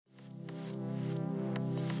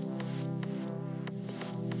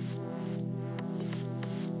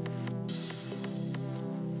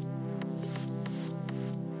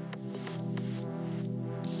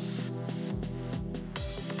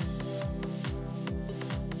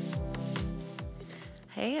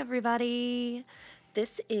Hey, everybody.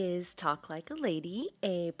 This is Talk Like a Lady,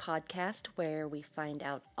 a podcast where we find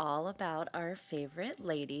out all about our favorite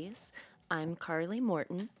ladies. I'm Carly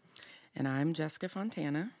Morton. And I'm Jessica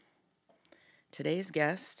Fontana. Today's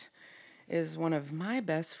guest is one of my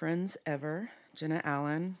best friends ever, Jenna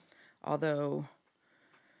Allen, although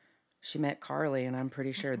she met Carly, and I'm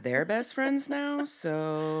pretty sure they're best friends now,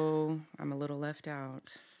 so I'm a little left out.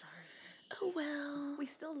 Sorry. Oh, well. We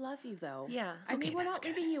still love you, though. Yeah. I mean, we're that's not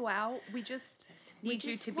good. leaving you out. We just need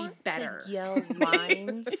you just to be want better. To yell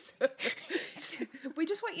lines. We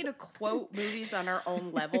just want you to quote movies on our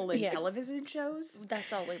own level in Yeah. television shows.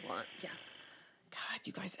 That's all we want. Yeah. God,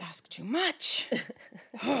 you guys ask too much.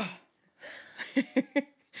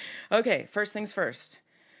 Okay, first things first.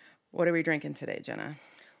 What are we drinking today, Jenna?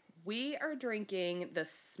 We are drinking the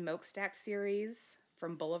Smokestack series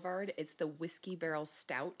from Boulevard. It's the Whiskey Barrel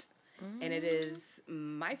Stout. And it is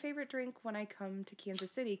my favorite drink when I come to Kansas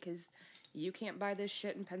City because you can't buy this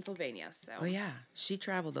shit in Pennsylvania. So Oh, yeah. She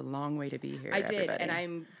traveled a long way to be here, I did, everybody. and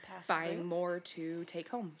I'm Pass buying through. more to take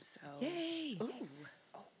home. So Yay! Ooh.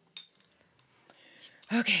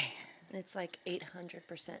 Okay. And it's like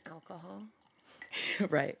 800% alcohol.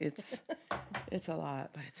 Right. It's a lot,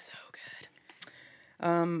 but it's so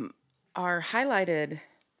good. Our highlighted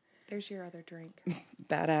There's your other drink.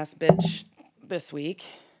 badass bitch this week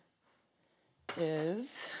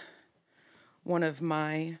is one of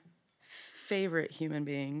my favorite human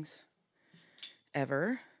beings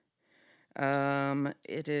ever.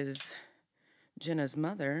 It is Jenna's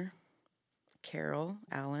mother, Carol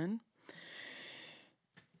Allen.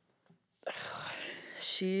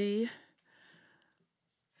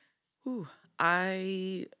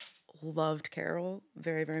 I loved Carol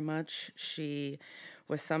very, very much. She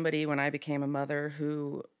was somebody when I became a mother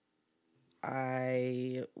who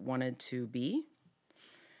I wanted to be.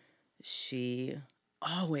 She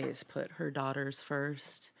always put her daughters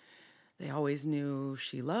first. They always knew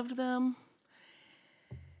she loved them.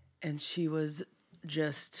 And she was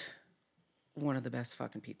just one of the best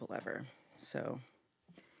fucking people ever. So,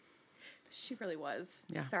 She really was.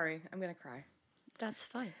 Yeah. Sorry, I'm gonna cry. That's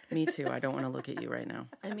fine. me too. I don't want to look at you right now.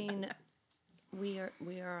 I mean, we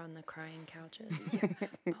are on the crying couches.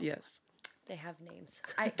 Yes. They have names.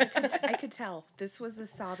 I could tell. This was a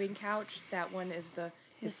sobbing couch. That one is the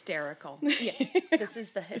hysterical. Yeah, this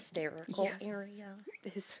is the hysterical Yes. area. The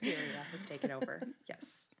hysteria has taken over.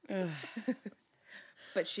 Yes. Ugh.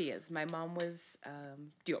 But she is. My mom was,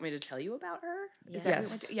 do you want me to tell you about her? Is Yes. that what you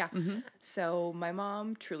want to? Yeah. Mhm. So my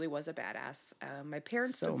mom truly was a badass. My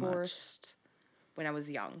parents So much. divorced when I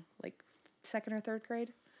was young, like second or third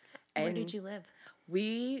grade. Where And did you live?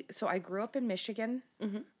 so I grew up in Michigan.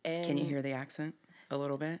 Mm-hmm. And Can you hear the accent a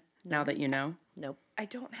little bit now that you know? Nope. I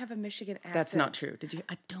don't have a Michigan accent. That's not true. Did you?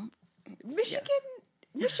 I don't.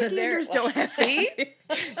 Michiganders don't have. See?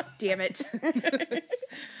 Damn it.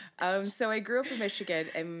 So I grew up in Michigan,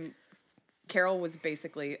 and Carol was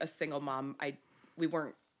basically a single mom. We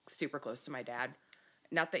weren't super close to my dad.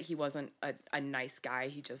 Not that he wasn't a nice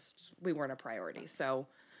guy. We weren't a priority. So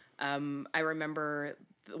I remember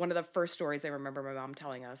one of the first stories I remember my mom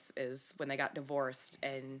telling us is when they got divorced,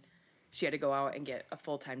 and she had to go out and get a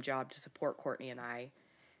full-time job to support Courtney and I,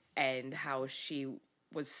 and how she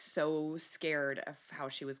was so scared of how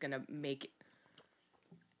she was going to make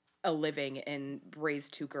a living and raise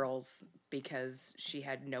two girls because she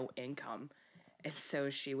had no income. And so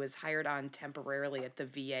she was hired on temporarily at the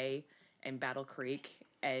VA in Battle Creek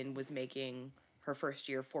and was making her first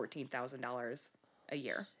year $14,000 a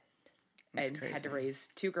year. That's and crazy. had to raise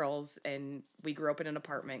two girls. And we grew up in an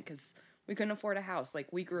apartment because we couldn't afford a house.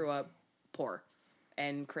 Like, we grew up poor.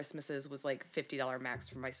 And Christmases was like $50 max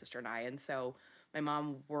for my sister and I. And so my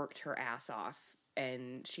mom worked her ass off,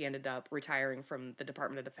 and she ended up retiring from the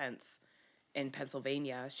Department of Defense in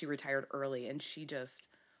Pennsylvania. She retired early, and she just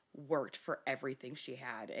worked for everything she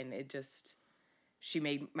had. And she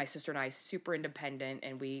made my sister and I super independent,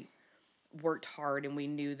 and we worked hard, and we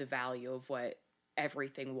knew the value of what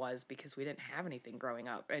everything was because we didn't have anything growing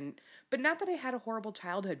up. But not that I had a horrible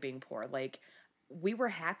childhood being poor. Like, we were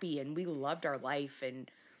happy and we loved our life,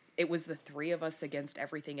 and it was the three of us against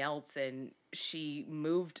everything else. And she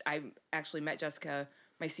moved. I actually met Jessica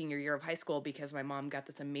my senior year of high school because my mom got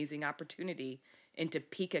this amazing opportunity in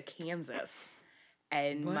Topeka, Kansas.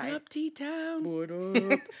 And What up, T-Town? What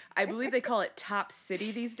up? I believe they call it Top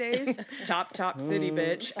City these days. Top City,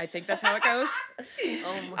 bitch. I think that's how it goes.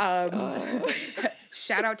 Oh my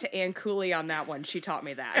Shout out to Ann Cooley on that one. She taught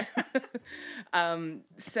me that.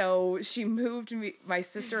 So she moved my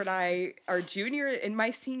sister and I, our junior in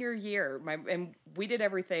my senior year, and we did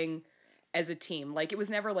everything as a team. Like, it was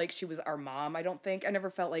never like she was our mom, I don't think. I never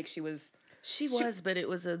felt like she was. She was, but it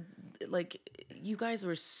was like, you guys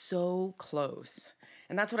were so close.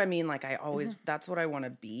 And that's what I mean. Like, I always, that's what I want to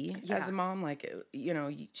be as a mom. Like, you know,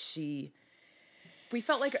 We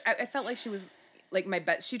felt like, I felt like she was like my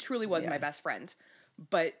best, she truly was my best friend.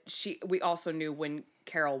 But we also knew when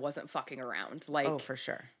Carol wasn't fucking around. Like, oh, for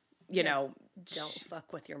sure. You know. Don't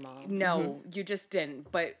fuck with your mom. No, you just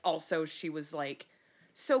didn't. But also she was like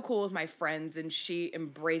so cool with my friends, and she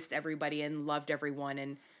embraced everybody and loved everyone,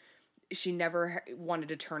 and she never wanted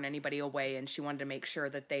to turn anybody away, and she wanted to make sure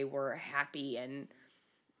that they were happy and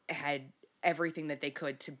had everything that they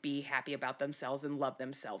could to be happy about themselves and love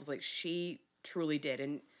themselves. Like, she truly did.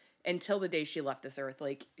 And until the day she left this earth,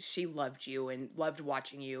 like, she loved you and loved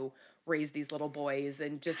watching you raise these little boys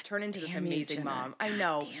and just turn into this amazing mom. I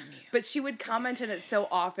know. But she would comment on it so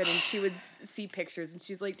often, and she would see pictures, and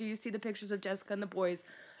she's like, do you see the pictures of Jessica and the boys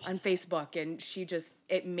on Facebook? And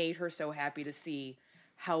it made her so happy to see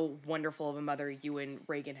how wonderful of a mother you and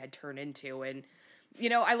Reagan had turned into. And, you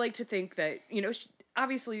know, I like to think that, you know,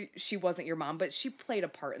 obviously she wasn't your mom, but she played a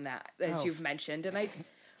part in that, as you've mentioned. And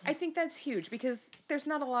I think that's huge, because there's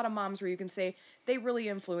not a lot of moms where you can say they really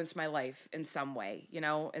influenced my life in some way, you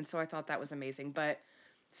know? And so I thought that was amazing. But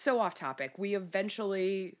so off topic, we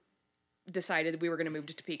eventually decided we were going to move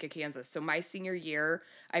to Topeka, Kansas. So my senior year,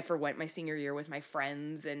 I forwent my senior year with my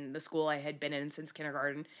friends and the school I had been in since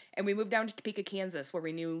kindergarten. And we moved down to Topeka, Kansas, where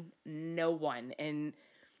we knew no one. And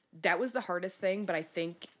that was the hardest thing. But I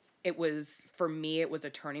think for me, it was a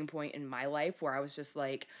turning point in my life where I was just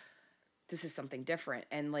like, this is something different.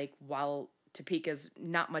 And like, while Topeka's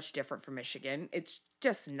not much different from Michigan, it's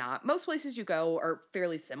just not. Most places you go are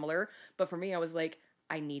fairly similar. But for me, I was like,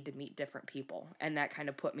 I need to meet different people. And that kind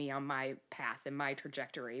of put me on my path and my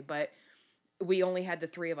trajectory. But we only had the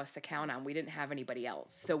three of us to count on. We didn't have anybody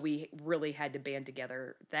else. So we really had to band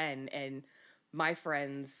together then. And my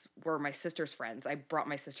friends were my sister's friends. I brought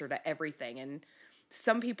my sister to everything. And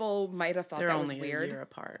some people might have thought that was weird. They're only a year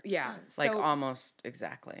apart. Yeah. Like, almost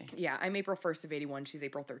exactly. Yeah. I'm April 1st of 81. She's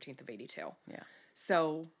April 13th of 82. Yeah.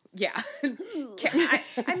 So, yeah.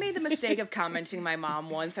 I made the mistake of commenting to my mom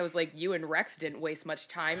once. I was like, you and Rex didn't waste much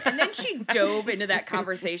time. And then she dove into that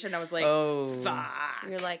conversation. I was like, fuck.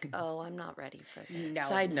 You're like, oh, I'm not ready for this. No.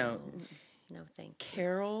 Side note. No, thank you.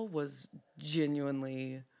 Carol was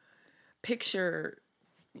genuinely,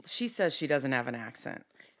 she says she doesn't have an accent.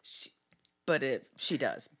 She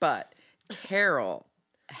does. But Carol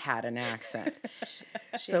had an accent.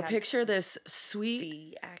 So picture this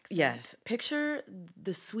sweet accent. Yes. Picture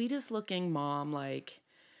the sweetest looking mom, like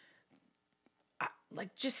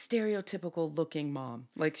just stereotypical looking mom.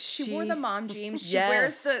 Like she wore the mom jeans. She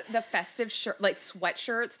wears the festive shirt, like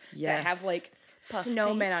sweatshirts that have like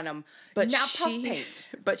snowmen on them. But not puff paint.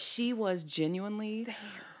 But she was genuinely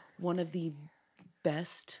one of the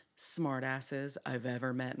best smartasses I've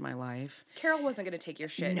ever met in my life. Carol wasn't going to take your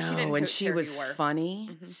shit. No, and she was funny.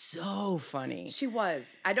 Mm-hmm. So funny. She was.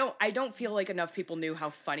 I don't feel like enough people knew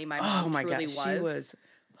how funny my mom truly was. She was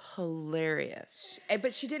hilarious.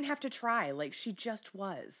 But she didn't have to try. Like, she just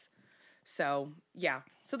was. So, yeah.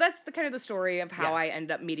 So that's the kind of the story of how I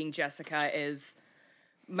ended up meeting Jessica. Is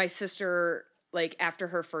my sister, like, after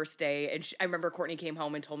her first day, and I remember Courtney came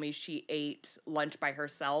home and told me she ate lunch by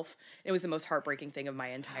herself. It was the most heartbreaking thing of my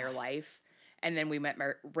entire life. And then we met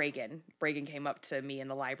Reagan. Reagan came up to me in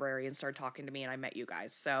the library and started talking to me, and I met you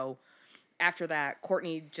guys. So after that,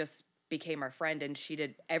 Courtney just became our friend, and she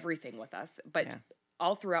did everything with us. But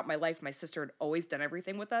all throughout my life, my sister had always done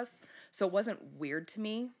everything with us. So it wasn't weird to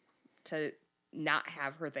me to not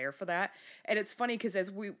have her there for that. And it's funny because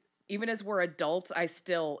even as we're adults, I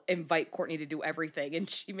still invite Courtney to do everything. And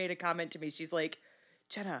she made a comment to me. She's like,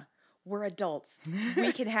 Jenna, we're adults.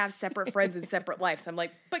 We can have separate friends and separate lives. I'm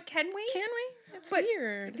like, but can we? Can we? It's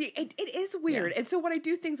weird. It is weird. Yeah. And so when I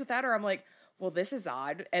do things without her, I'm like, well, this is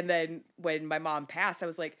odd. And then when my mom passed, I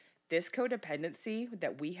was like, this codependency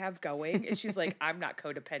that we have going. And she's like, I'm not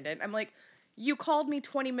codependent. I'm like, you called me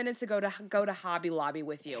 20 minutes ago to go to Hobby Lobby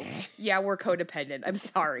with you. Yeah, we're codependent. I'm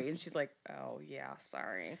sorry. And she's like, oh, yeah,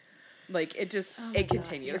 sorry. Like, it just, it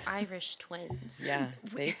continues. You're Irish twins. Yeah,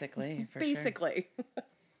 basically. Basically. Sure.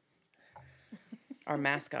 Our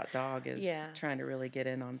mascot dog is trying to really get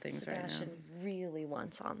in on things Sebastian right now. Really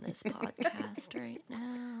wants on this podcast right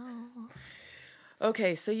now.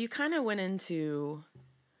 Okay, so you kind of went into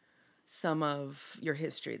some of your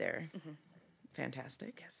history there. Mm-hmm.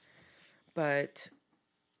 Fantastic. Yes. But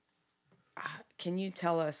can you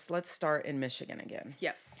tell us, let's start in Michigan again.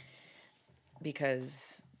 Yes.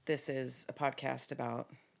 Because this is a podcast about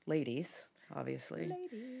ladies, obviously.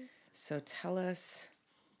 Ladies. So tell us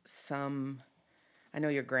I know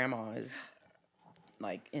your grandma is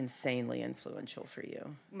like insanely influential for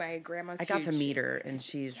you. My grandma's I got to huge. meet her, and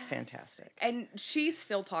she's Yes. fantastic. And she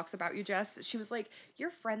still talks about you, Jess. She was like, your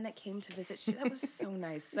friend that came to visit, that was so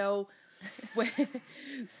nice. So,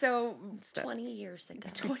 so 20 years ago.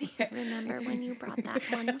 20 Remember when you brought that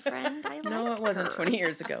one friend? I No, liked it wasn't her. 20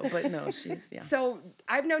 years ago, but no, she's, yeah. So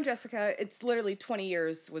I've known Jessica. It's literally 20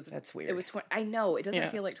 years. That's weird. It was 20. I know it doesn't Yeah.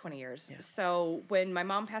 feel like 20 years. Yeah. So when my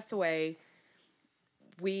mom passed away,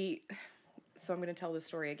 so I'm going to tell the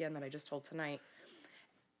story again that I just told tonight.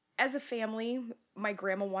 As a family, my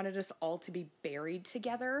grandma wanted us all to be buried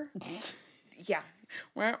together. Yeah.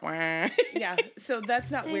 Wah, wah. Yeah. So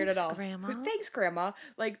that's not weird at Thanks, all. Grandma. Thanks, Grandma.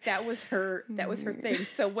 Like that was her thing.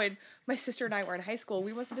 So when my sister and I were in high school,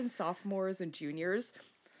 we must have been sophomores and juniors.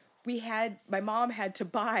 My mom had to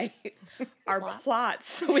buy our plots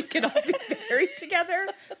so we could all be buried together.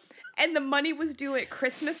 And the money was due at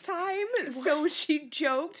Christmas time. So she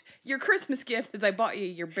joked, your Christmas gift is I bought you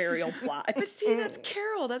your burial plot. But see, that's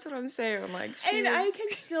Carol. That's what I'm saying. I'm like, And I can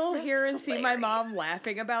still hear and see my mom hilarious.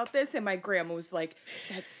 laughing about this. And my grandma was like,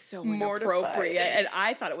 that's so Mortified. inappropriate. And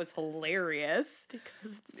I thought it was hilarious.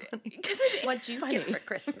 Because it's funny. Because What'd you get for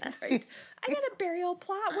Christmas? Right? I got a burial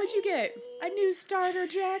plot. What'd you get? A new starter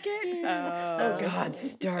jacket? Oh, God,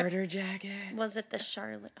 starter jacket. Was it the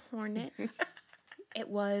Charlotte Hornets? It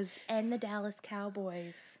was. And the Dallas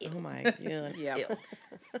Cowboys. Oh, my God. Yeah.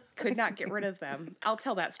 Could not get rid of them. I'll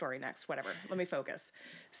tell that story next. Whatever. Let me focus.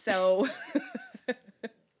 So,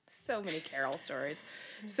 so many Carol stories.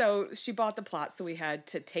 So she bought the plot, so we had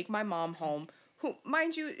to take my mom home, who,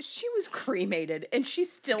 mind you, she was cremated, and she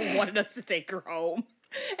still wanted us to take her home.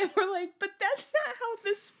 And we're like, but that's not how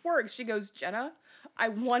this works. She goes, Jenna, I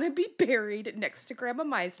want to be buried next to Grandma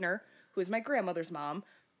Meisner, who is my grandmother's mom,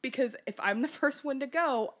 because if I'm the first one to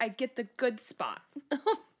go, I get the good spot.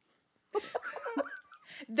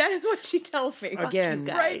 That is what she tells me. Again,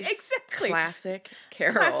 guys. Right, exactly. Classic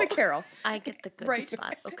Carol. Classic Carol. I get the good Right.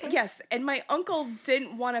 spot. Okay. Yes, and my uncle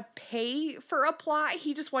didn't want to pay for a plot.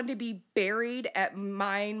 He just wanted to be buried at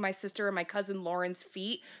mine, my sister, and my cousin Lauren's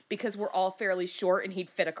feet because we're all fairly short and he'd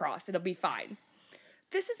fit across. It'll be fine.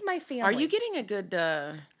 This is my family. Are you getting a good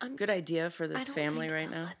idea for I this don't family think right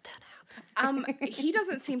they'll now? let that happen. He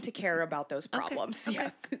doesn't seem to care about those problems. okay, Yeah.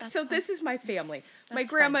 that's So fine. this is my family. My That's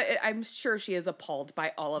grandma, I'm sure she is appalled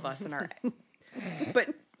by all of us in our, but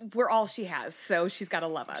we're all she has, so she's got to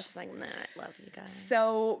love us. She's like, nah, I love you guys.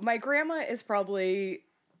 So my grandma is probably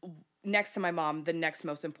next to my mom, the next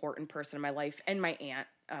most important person in my life, and my aunt,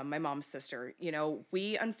 my mom's sister. You know,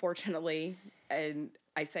 we unfortunately, and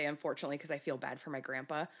I say unfortunately because I feel bad for my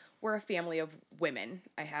grandpa, we're a family of women.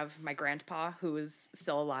 I have my grandpa who is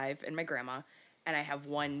still alive and my grandma, and I have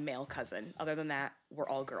one male cousin. Other than that, we're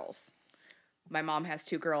all girls. My mom has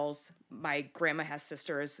 2 girls. My grandma has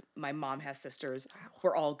sisters. My mom has sisters.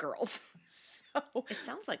 We're all girls. So It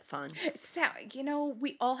sounds like fun.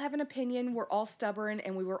 we all have an opinion. We're all stubborn,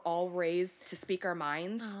 and we were all raised to speak our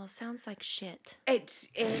minds. Oh, sounds like shit. It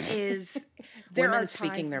is. There Women are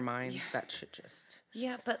speaking their times- minds, that should just...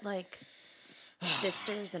 Yeah, but like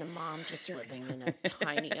sisters and a mom just living in a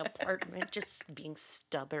tiny apartment, just being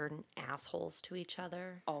stubborn assholes to each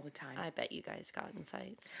other. all the time. I bet you guys got in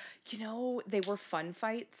fights. They were fun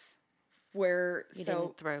fights where You so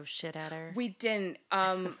didn't throw shit at her. we didn't.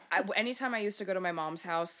 Anytime I used to go to my mom's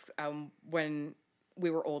house, when we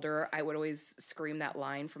were older, I would always scream that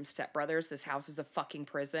line from Step Brothers, "This house is a fucking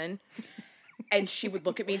prison." And she would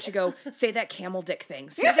look at me and she'd go, "Say that camel dick thing.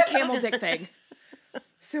 Say the camel dick thing."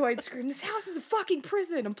 So I'd scream, "This house is a fucking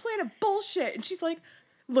prison. I'm playing a bullshit." And she's like,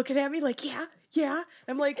 looking at me like, yeah. And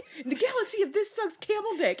I'm like, "The galaxy of this sucks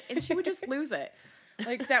camel dick." And she would just lose it.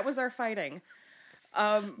 Like, that was our fighting.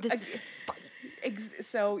 This is a fight.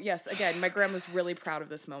 So yes, again, my grandma's really proud of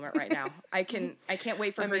this moment right now. I can't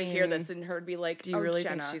wait for her to hear this and her to be like, Do you "Oh, really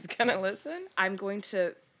Jenna, think she's gonna listen? I'm going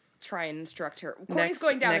to try and instruct her." Courtney's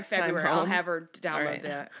going down in next time February. I'll home. have her download right.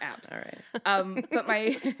 the apps. All right.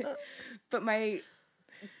 But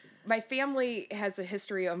my family has a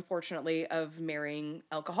history, unfortunately, of marrying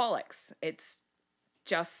alcoholics. It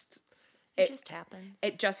just happened.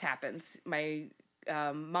 It just happens. My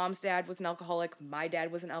mom's dad was an alcoholic. My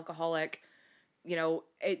dad was an alcoholic. You know,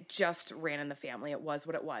 it just ran in the family. It was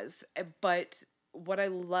what it was. But what I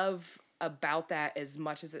love about that, as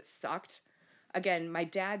much as it sucked, again, my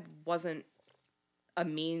dad wasn't a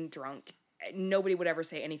mean drunk. Nobody would ever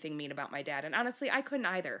say anything mean about my dad. And honestly, I couldn't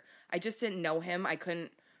either. I just didn't know him. I couldn't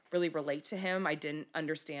really relate to him. I didn't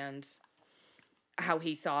understand how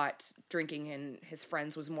he thought drinking and his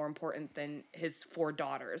friends was more important than his 4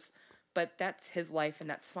 daughters. But that's his life and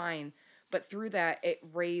that's fine. But through that, it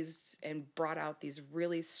raised and brought out these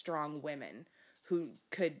really strong women who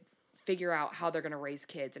could figure out how they're going to raise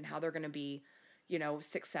kids and how they're going to be,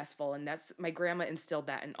 successful. And that's, my grandma instilled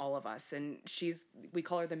that in all of us. And we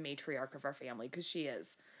call her the matriarch of our family because she is.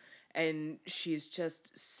 And she's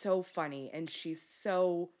just so funny and she's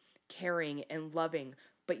so caring and loving,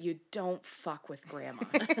 but you don't fuck with grandma.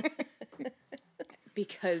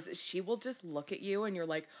 Because she will just look at you and you're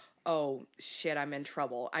like, oh shit, I'm in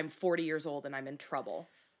trouble. I'm 40 years old and I'm in trouble.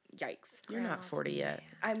 Yikes. You're not 40 yet.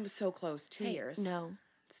 I'm so close. 2 Hey, years. No,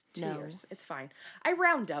 It's 2 no. years. It's fine. I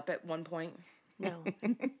round up at one point. no,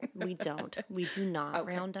 we don't. We do not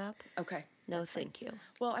Okay. round up. Okay. No, thank you.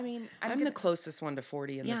 Well, I mean, I'm the closest one to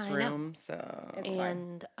 40 in Yeah, this I know. room, so It's fine.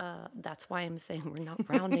 And that's why I'm saying we're not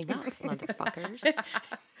rounding up, motherfuckers.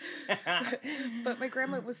 But my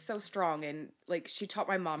grandma was so strong, and like she taught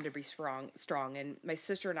my mom to be strong, and my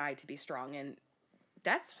sister and I to be strong, and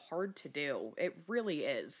that's hard to do. It really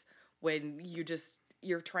is when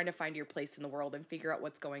you're trying to find your place in the world and figure out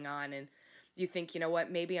what's going on, and you think, you know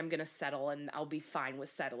what, maybe I'm gonna settle and I'll be fine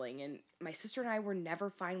with settling. And my sister and I were never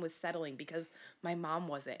fine with settling because my mom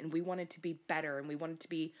wasn't, and we wanted to be better and we wanted to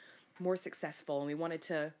be more successful, and we wanted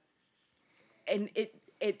to, and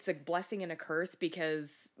it's a blessing and a curse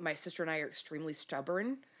because my sister and I are extremely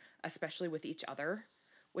stubborn, especially with each other,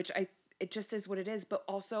 which it just is what it is. But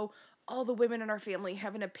also, all the women in our family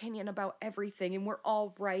have an opinion about everything, and we're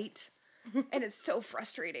all right. And it's so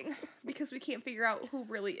frustrating because we can't figure out who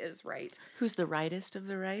really is right. who's the rightest of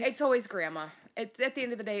the right? It's always grandma. At the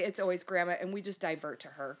end of the day, it's always grandma, and we just divert to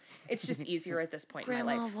her. It's just easier at this point in my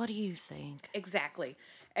Grandma, life. what do you think? Exactly.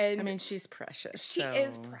 And I mean, she's precious. she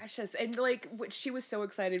is precious. And like, she was so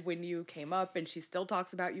excited when you came up, and she still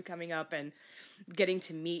talks about you coming up and getting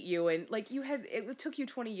to meet you. And like, it took you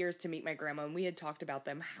 20 years to meet my grandma, and we had talked about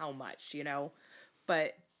them how much,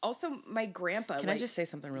 but also my grandpa. Can I just say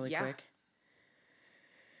something really yeah. quick?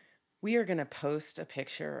 We are going to post a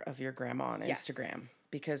picture of your grandma on Yes. Instagram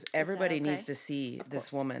because everybody needs okay? to see this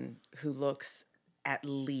course. woman who looks at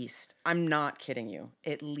least, I'm not kidding you,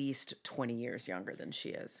 at least 20 years younger than she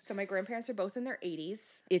is. So my grandparents are both in their 80s.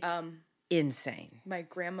 It's insane. My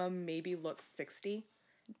grandma maybe looks 60.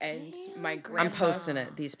 And Damn, my I'm grandpa. posting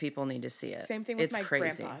it. These people need to see it. Same thing with It's my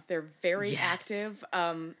crazy. grandpa. They're very Yes. active.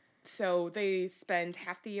 So they spend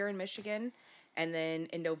half the year in Michigan, and then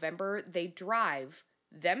in November they drive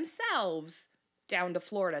themselves down to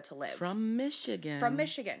Florida to live. From Michigan. From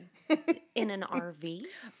Michigan. In an RV?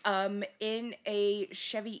 In a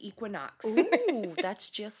Chevy Equinox. Ooh, that's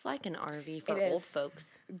just like an RV for It old is.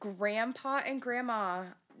 folks. Grandpa and grandma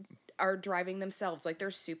are driving themselves. Like,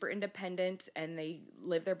 they're super independent, and they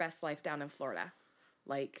live their best life down in Florida.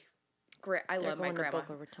 Like, I They're love my going grandma. to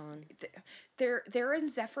Boca Raton. They're in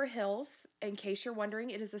Zephyr Hills. In case you're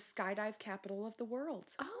wondering, it is the skydive capital of the world.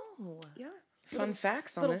 Oh, Yeah. Fun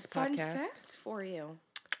facts on Little this fun podcast. fact for you.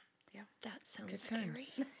 that sounds Good scary.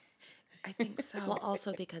 times. I think so. Well,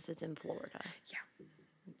 also because it's in Florida. Yeah.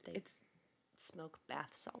 They It's. smoke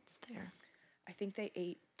bath salts there. I think they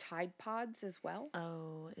ate Tide Pods as well.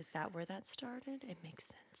 Oh, is that where that started? It makes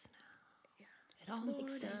sense now. Yeah. It all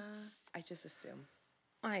makes sense. I just assume.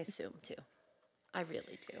 I assume too. I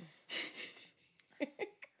really do.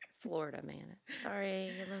 Florida, man.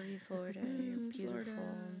 Sorry, I love you, Florida. You're beautiful Florida.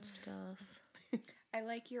 and stuff. I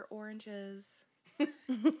like your oranges.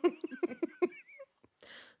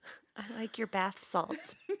 I like your bath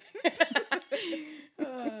salts.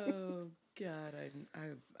 Oh God,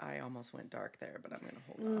 I almost went dark there, but I'm gonna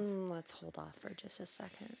hold off. Let's hold off for just a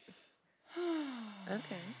second.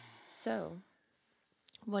 Okay. So,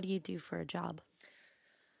 what do you do for a job?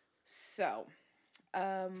 So,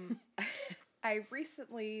 I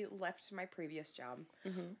recently left my previous job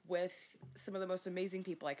with some of the most amazing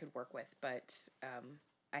people I could work with, but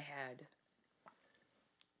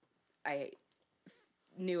I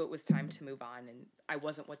knew it was time to move on, and I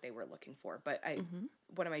wasn't what they were looking for. But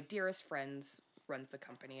one of my dearest friends runs the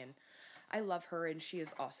company, and I love her, and she is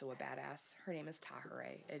also a badass. Her name is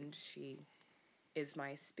Tahere, and she is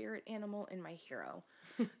my spirit animal and my hero.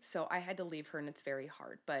 So I had to leave her, and it's very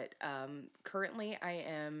hard. But currently, I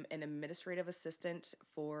am an administrative assistant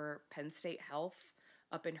for Penn State Health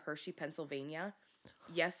up in Hershey, Pennsylvania.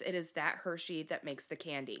 Yes, it is that Hershey that makes the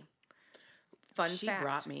candy. Fun She fact.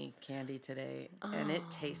 brought me candy today, and it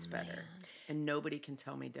tastes better, and nobody can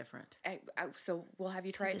tell me different. So we'll have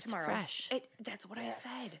you try 'Cause it it's tomorrow. fresh. That's what I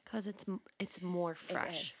said. Because it's more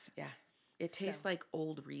fresh. It is. Yeah, it tastes So. like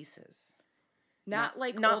old Reese's. Not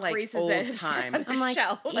like not old like Reese's old that time. on the I'm like,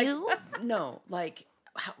 shelf. ew. No, like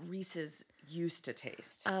how Reese's used to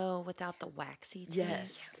taste. Oh, without the waxy taste.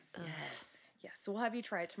 Yes, Ugh. yes. Yeah, so we'll have you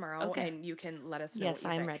try it tomorrow, Okay. and you can let us know. Yes, what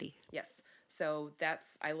you I'm think. ready. Yes. So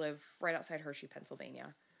I live right outside Hershey,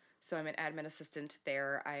 Pennsylvania. So I'm an admin assistant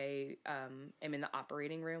there. I am in the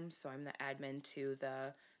operating room, so I'm the admin to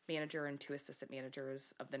the manager and 2 assistant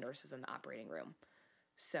managers of the nurses in the operating room.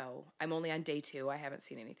 So I'm only on day 2. I haven't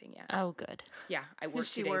seen anything yet. Oh, good. Yeah, I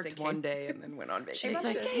worked 2 She days worked and one came. day and then went on vacation. She's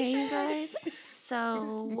like, hey, you guys.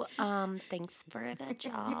 So, thanks for the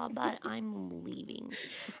job, but I'm leaving.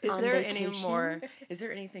 Is on there vacation. is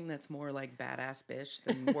there anything that's more like badass bitch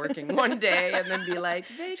than working one day and then be like,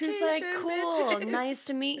 vacation, She's like, cool, bitches." nice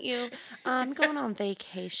to meet you. I'm going on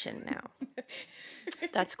vacation now.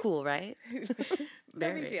 That's cool, right? No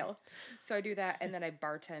Very. big deal. So I do that, and then I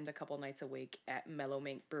bartend a couple nights a week at Mellow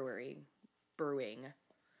Mink Brewing.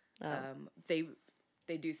 Oh.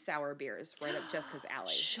 They do sour beers right up Jessica's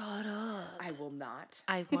alley. Shut up. I will not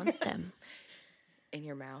I want them in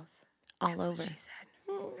your mouth. all That's over. what she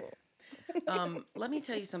said. Let me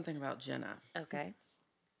tell you something about Jenna. Okay.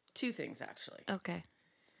 2 things, actually. Okay.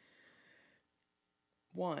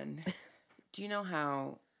 One, do you know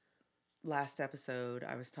how last episode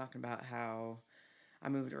I was talking about how I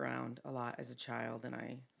moved around a lot as a child and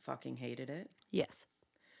I fucking hated it? Yes.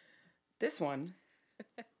 This one,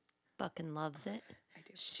 Fucking loves it. I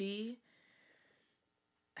do. she,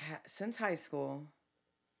 since high school,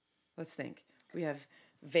 let's think. We have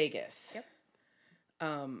Vegas. Yep.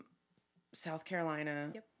 South Carolina.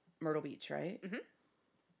 Yep. Myrtle Beach, right?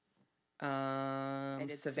 I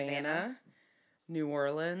did Savannah, New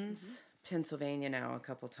Orleans, Pennsylvania now a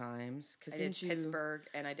couple times. I did Pittsburgh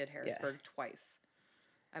and I did Harrisburg twice.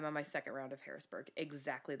 I'm on my 2nd round of Harrisburg.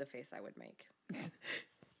 Exactly the face I would make.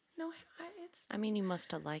 No, I mean, you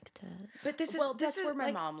must have liked it. but this That's is where my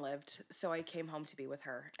like, mom lived, so I came home to be with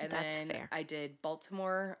her. And That's then fair. I did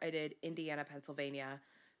Baltimore, I did Indiana, Pennsylvania,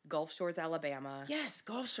 Gulf Shores, Alabama. Yes,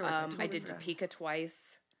 Gulf Shores. I did Topeka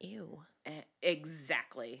twice. Ew.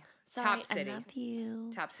 Exactly. Sorry, Top city. I love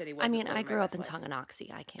you. Top city. I wasn't mean, living I my grew up best in life.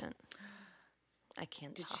 Tonganoxie. I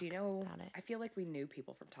can't Did talk she know? about it. I feel like we knew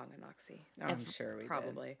people from Tonganoxie. I'm sure we did.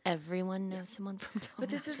 Probably. Everyone knows someone from Tonganoxie. But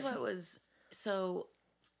this is what was so.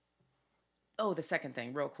 Oh, the second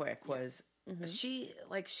thing, real quick, was she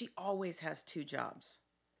always has 2 jobs.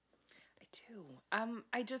 I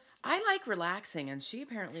do. I like relaxing, and she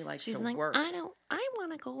apparently likes She's to like, work. I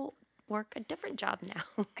want to go work a different job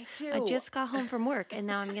now. I do. I just got home from work, and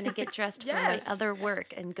now I'm going to get dressed Yes. for my other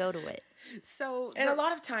work and go to it. So And a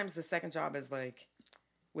lot of times, the second job is like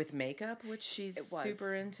with makeup, which she's It was.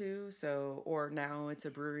 super into. So, or now it's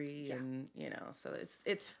a brewery, Yeah. and so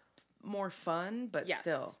it's more fun, but Yes.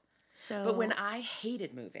 still. So, But when I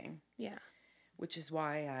hated moving, yeah, which is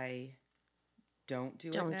why I don't do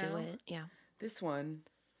don't it now. do it. Yeah. This one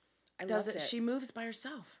I does loved it. it. She moves by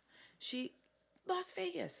herself. She Las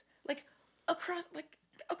Vegas, across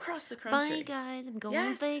the country. Bye, guys. I'm going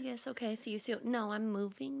Yes. to Vegas. Okay, see you soon. No, I'm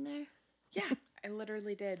moving there. Yeah, I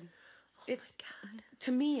literally did. it's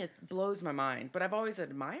to me it blows my mind. But I've always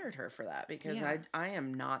admired her for that because Yeah. I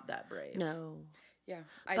am not that brave. No. Yeah.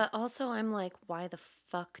 But also, I'm like, why the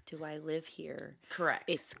fuck do I live here? Correct.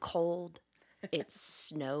 It's cold. It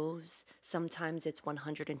snows. Sometimes it's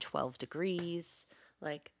 112 degrees.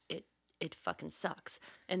 Like, it fucking sucks.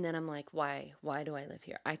 And then I'm like, why do I live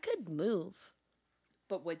here? I could move.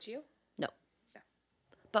 But would you? No. No.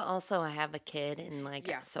 But also, I have a kid, and like,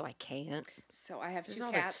 Yeah. so I can't. So I have There's 2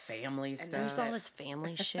 all cats. this family and stuff. There's all this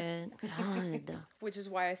family shit. God. Which is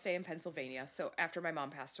why I stay in Pennsylvania. So after my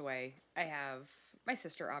mom passed away, I have my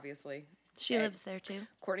sister, obviously. She And lives there too.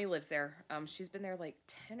 Courtney lives there. She's been there like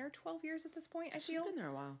 10 or 12 years at this point, I She's feel. been there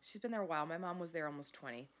a while. She's been there a while. My mom was there almost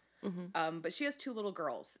 20. Mm-hmm. But she has 2 little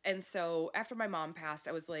girls. And so after my mom passed,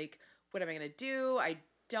 I was like, what am I going to do? I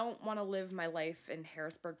don't want to live my life in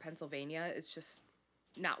Harrisburg, Pennsylvania. It's just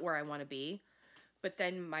not where I want to be. But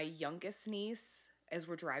then my youngest niece, as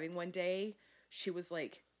we're driving one day, she was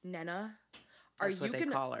like, Nena, are That's you what they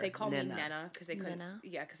gonna? call her, They call me Nena. Nena because they couldn't. Nena?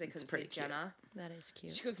 Yeah, because they couldn't say pretty cute. Jenna. That is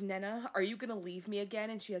cute. She goes, Nena, are you gonna leave me again?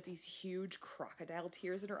 And she has these huge crocodile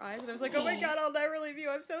tears in her eyes. And I was like, oh my god, I'll never leave you.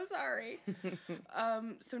 I'm so sorry.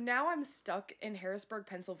 So now I'm stuck in Harrisburg,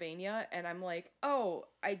 Pennsylvania, and I'm like, oh,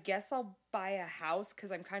 I guess I'll buy a house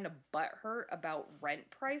because I'm kind of butthurt about rent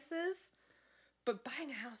prices. But buying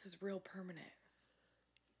a house is real permanent.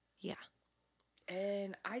 Yeah.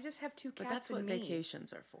 And I just have 2 cats. But that's what and me.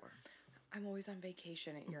 vacations are for. I'm always on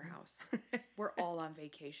vacation at your house. We're all on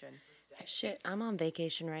vacation. Shit, I'm on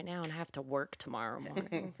vacation right now and I have to work tomorrow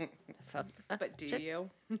morning. Fuck. But do Shit. you?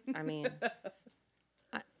 I mean,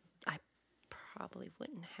 I probably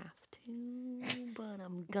wouldn't have to, but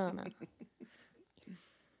I'm gonna.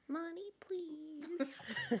 Money, please.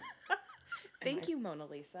 Thank you, Mona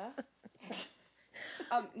Lisa.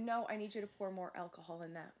 No, I need you to pour more alcohol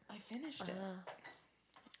in that. I finished it.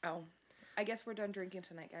 Oh, I guess we're done drinking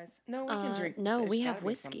tonight, guys. No, we can drink. no, there's we have gotta be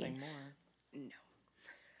whiskey. something more. No.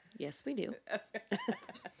 Yes, we do.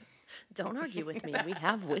 Don't argue with me. We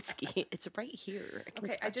have whiskey. It's right here. I can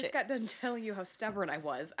Okay, I touch just it. got done telling you how stubborn I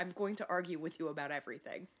was. I'm going to argue with you about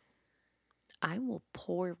everything. I will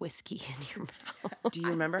pour whiskey in your mouth. Do you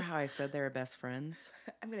remember how I said they were best friends?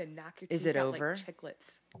 I'm gonna knock your Is teeth it out over? like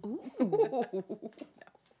chiclets. Ooh,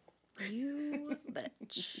 you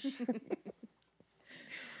bitch.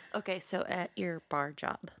 Okay, so at your bar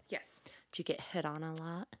job, Yes. do you get hit on a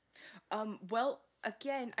lot? Well,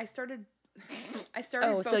 again, I started.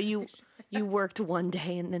 Oh, so both- you worked one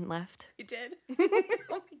day and then left? I did.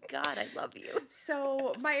 Oh my god, I love you.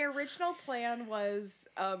 So my original plan was,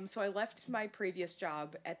 so I left my previous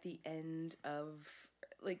job at the end of,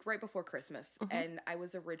 like, right before Christmas, and I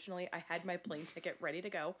had my plane ticket ready to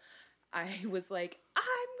go. I was like, I'm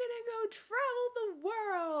gonna go travel the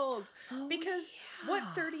world, Oh, because what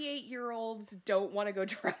 38-year-olds don't want to go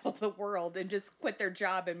travel the world and just quit their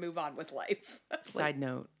job and move on with life? Side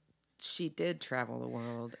note, she did travel the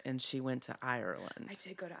world and she went to Ireland. I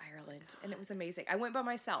did go to Ireland, and it was amazing. I went by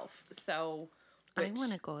myself, so I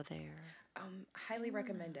want to go there. highly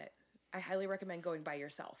recommend it. I highly recommend going by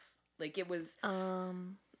yourself. Like, it was.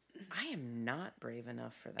 I am not brave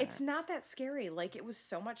enough for that. It's not that scary. Like, it was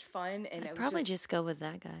so much fun, and I'd it was probably just go with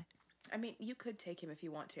that guy. I mean, you could take him if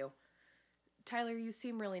you want to. Tyler, you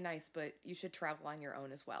seem really nice, but you should travel on your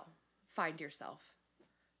own as well. Find yourself.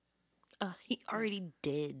 He already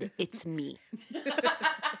did. It's me.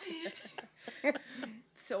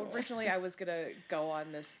 So originally, I was gonna go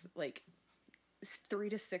on this like 3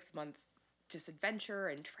 to 6 month just adventure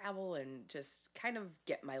and travel and just kind of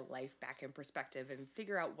get my life back in perspective and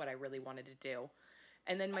figure out what I really wanted to do.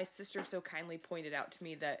 And then my sister so kindly pointed out to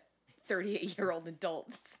me that 38-year-old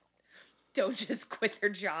adults don't just quit their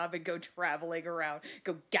job and go traveling around,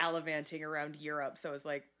 go gallivanting around Europe. So I was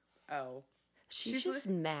like, oh. She's just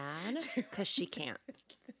mad because she can't.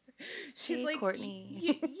 She's Hey, like, Courtney.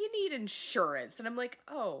 you need insurance. And I'm like,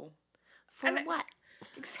 oh. For And what?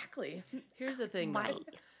 Exactly. Here's the thing, Why? though.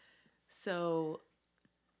 So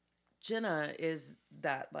Jenna is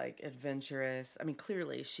that like adventurous. I mean,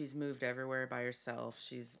 clearly she's moved everywhere by herself.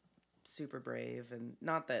 She's super brave, and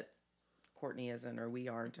not that Courtney isn't or we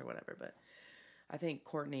aren't or whatever, but I think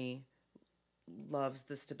Courtney loves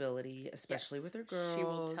the stability, especially Yes. with her girls. She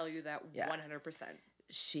will tell you that Yeah. 100%.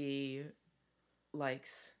 She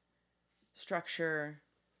likes structure,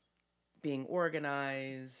 being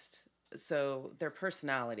organized. So their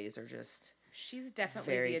personalities are just She's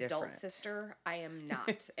definitely Very the adult different. sister. I am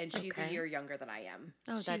not. And she's a Okay. year younger than I am.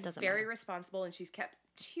 Oh, that she's doesn't very matter. responsible, and she's kept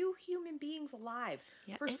 2 human beings alive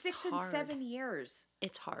Yeah, for it's 6 hard. and 7 years.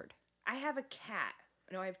 It's hard. I have a cat.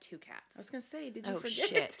 No, I have 2 cats. I was gonna say, did you Oh, forget?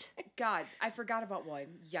 shit. God, I forgot about one.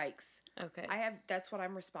 Yikes. Okay. That's what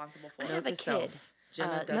I'm responsible for. I have a Note to self, kid.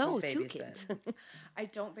 Jenna doesn't no, babysit. 2 kids. I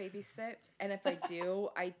don't babysit, and if I do,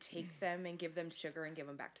 I take them and give them sugar and give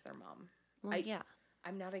them back to their mom. Well, yeah,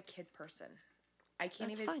 I'm not a kid person. I can't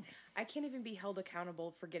that's even fine. I can't even be held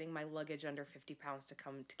accountable for getting my luggage under 50 pounds to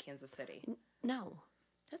come to Kansas City. No,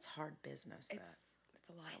 That's hard business. That. It's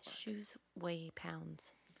a lot my of work. shoes weigh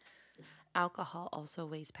pounds. Alcohol also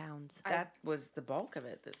weighs pounds. That was the bulk of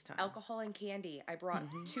it this time. Alcohol and candy. I brought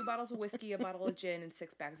 2 bottles of whiskey, a bottle of gin, and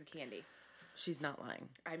 6 bags of candy. She's not lying.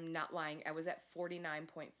 I'm not lying. I was at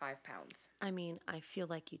 49.5 pounds. I mean, I feel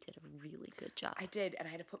like you did a really good job. I did, and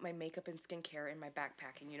I had to put my makeup and skincare in my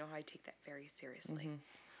backpack, and you know how I take that very seriously.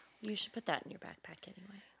 You should put that in your backpack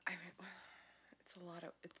anyway. It's a lot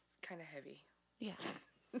of, it's kind of heavy. Yeah,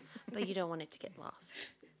 but you don't want it to get lost.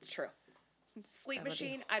 It's true. Sleep That would be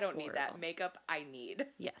machine, I don't need that. horrible. Makeup, I need.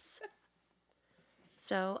 Yes.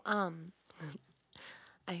 So,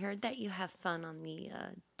 I heard that you have fun on the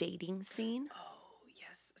dating scene. Oh,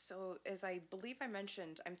 yes. So, as I believe I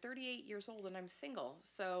mentioned, I'm 38 years old and I'm single.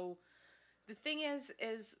 So, the thing is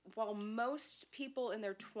while most people in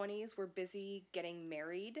their 20s were busy getting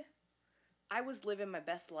married, I was living my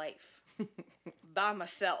best life by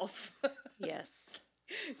myself. Yes.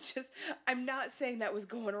 I'm not saying that was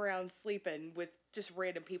going around sleeping with just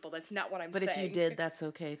random people. That's not what I'm But saying. if you did, that's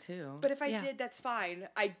okay too. But if I Yeah. did, that's fine.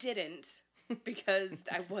 I didn't because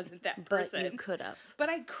I wasn't that But person. you could have. But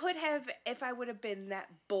I could have if I would have been that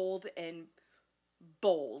bold and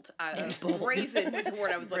bold. bold. Brazen was the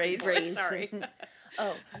word I was looking for. Brazen. Sorry.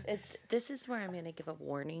 Oh, this is where I'm going to give a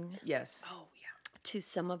warning yes. Oh, yeah. to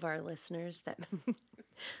some of our listeners that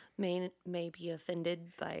may be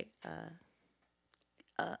offended by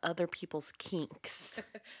other people's kinks,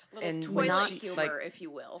 Little And toilet not- humor, like- if you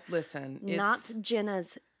will. Listen, not it's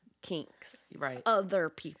Jenna's kinks, right. other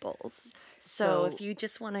people's. So So- if you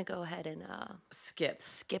just want to go ahead and Skip,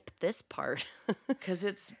 skip this part, because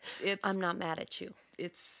it's I'm not mad at you.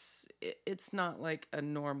 it's not like a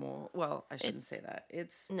normal. Well, I shouldn't say that.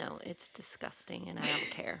 It's No, it's disgusting, and I don't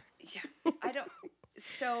care. Yeah, I don't.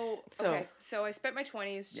 So, So- okay, so I spent my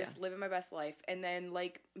 20s just living my best life, and then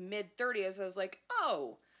like mid 30s, I was like,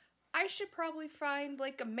 oh, I should probably find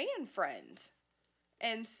like a man friend.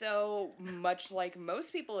 And so, much like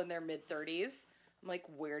most people in their mid 30s, I'm like,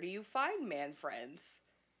 where do you find man friends?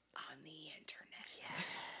 On the internet.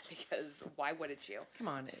 Because why wouldn't you? come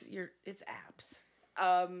on, it's apps.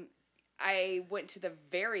 I went to the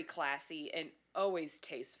very classy and always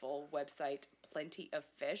tasteful website Plenty of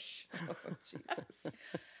Fish. Oh Jesus!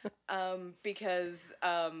 Because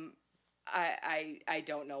I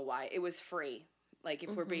don't know why. It was free. Like,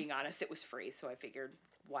 if we're being honest, it was free. So I figured,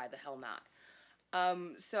 why the hell not?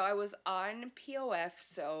 So I was on POF.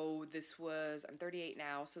 So this was, I'm 38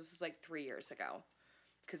 now. So this is like 3 years ago.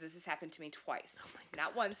 Because this has happened to me twice. Oh my God.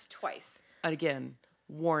 Not once, twice. Again,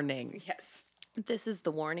 warning. Yes. This is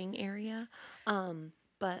the warning area,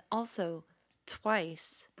 but also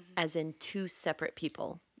twice, as in two separate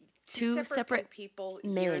people. Two separate people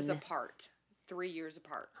years men. apart. 3 years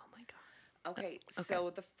apart. Oh my God. Okay,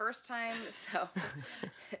 so the first time,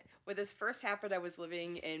 when this first happened, I was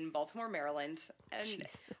living in Baltimore, Maryland, and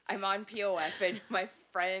Jesus. I'm on POF, and my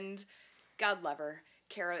friend, God love her,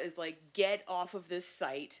 Kara, is like, get off of this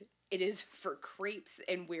site. It is for creeps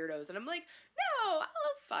and weirdos. And I'm like, no, I'll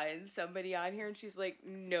find somebody on here. And she's like,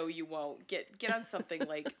 no, you won't. Get on something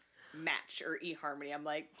like Match or eHarmony. I'm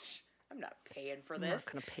like, I'm not paying for I'm this. not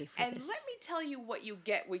gonna pay for And this. let me tell you what you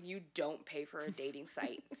get when you don't pay for a dating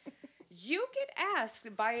site. You get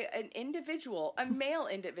asked by an individual, a male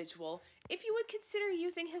individual, if you would consider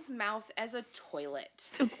using his mouth as a toilet.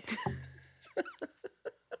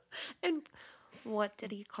 And what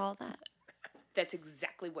did he call that? That's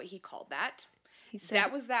exactly what he called that. He said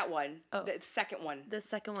That was that one. Oh. The second one. the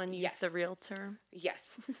second one used Yes. the real term. Yes.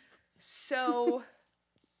 So,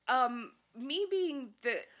 me being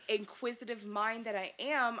the inquisitive mind that I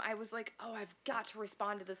am, I was like, oh, I've got to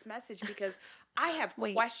respond to this message because I have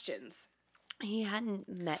Wait. questions. He hadn't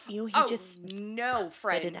met you. He Oh, just no, put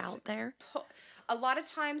friend. it out there. A lot of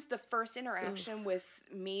times, the first interaction with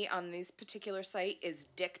me on this particular site is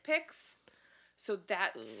dick pics. So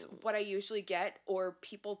that's what I usually get, or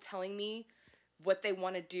people telling me what they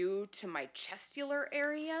want to do to my chestular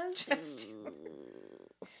areas.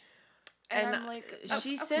 And I'm like,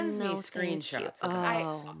 she okay. sends me No, thank you. screenshots of them.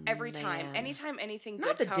 Oh, Every time, man. anytime anything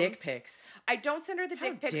Not good the comes, dick pics. I don't send her the How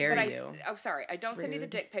dick pics, dare but you. I don't send you the Rude.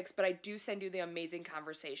 dick pics, but I do send you the amazing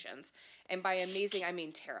conversations. And by amazing, I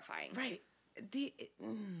mean terrifying. Right.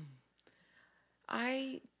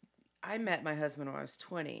 I met my husband when I was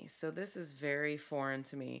 20, so this is very foreign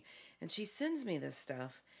to me. And she sends me this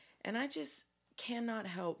stuff, and I just cannot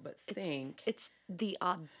help but think, It's the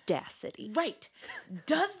audacity. right,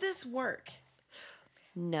 does this work?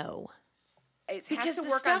 No. It has Because to the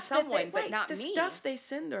work on stuff that someone, they, but right, not the me. stuff they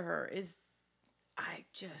send to her is,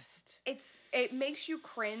 It makes you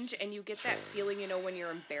cringe, and you get that feeling, when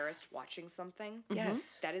you're embarrassed watching something.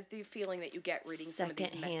 yes. That is the feeling that you get reading some of these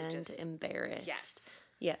Secondhand messages. embarrassed. Yes.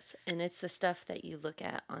 Yes. And it's the stuff that you look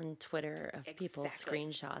at on Twitter of people's Exactly.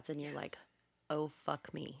 screenshots and you're Yes. like, oh,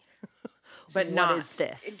 fuck me. But what not. is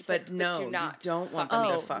this? But But no, do not you don't want fuck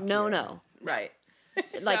them Oh, to fuck no, you. no. Right.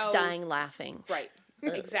 Like So- dying laughing. Right.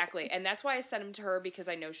 Exactly. And that's why I send them to her, because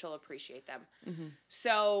I know she'll appreciate them. Mm-hmm.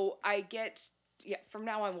 So I get, from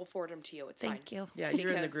now on, we'll forward them to you. It's Thank fine. you. Yeah, you're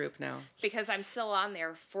in the Because- group now. Because I'm still on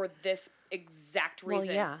there for this exact reason.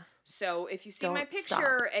 Well, yeah. So if you see my Don't stop.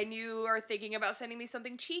 picture and you are thinking about sending me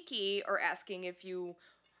something cheeky or asking if you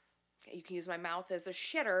can use my mouth as a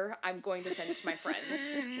shitter, I'm going to send it to my friends.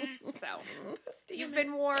 So you've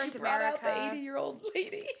been warned, America. 80-year-old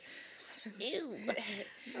lady. Ew.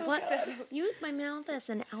 Oh, What? so- Use my mouth as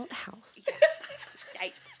an outhouse.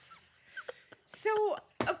 Yikes. So,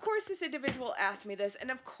 of course, this individual asked me this, and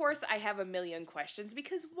of course, I have a million questions,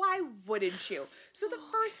 because why wouldn't you? So the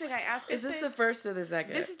first thing I asked Is this the first or the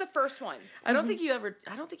second? This is the first one. I don't think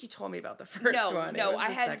you told me about the first no, one. It no, was I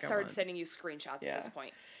the hadn't second started one. sending you screenshots Yeah. at this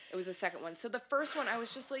point. It was the second one. So the first one, I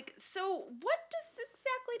was just like, so what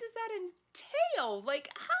does that entail? Like,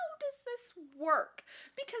 how does this work?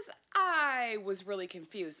 Because I was really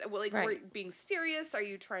confused. Like, Right. were you being serious? Are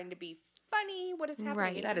you trying to be funny? What is happening?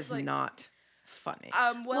 Right. And That it was is like, not funny.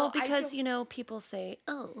 Well, I because, don't- people say,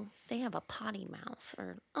 oh, they have a potty mouth,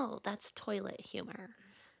 or, oh, that's toilet humor.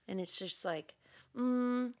 And it's just like,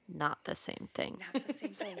 Not the same thing. Not the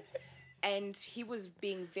same thing. And he was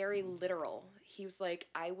being very literal. He was like,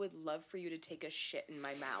 I would love for you to take a shit in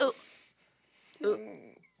my mouth.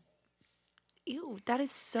 Ew, that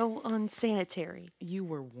is so unsanitary. You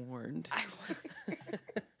were warned.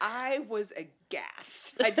 I was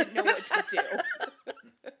aghast. I didn't know what to do.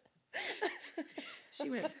 She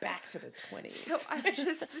went back to the 20s. So I'm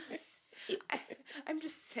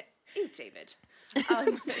just ew, David.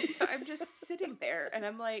 So I'm just sitting there, and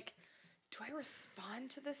I'm like, do I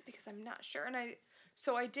respond to this because I'm not sure? And I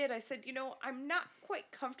did. I said, I'm not quite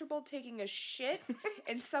comfortable taking a shit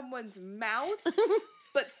in someone's mouth,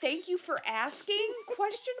 but thank you for asking? ?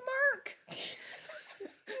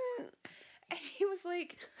 And he was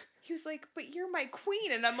like, but you're my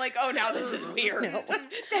queen. And I'm like, oh, now this is weird. No.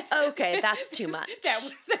 Okay, that's too much. That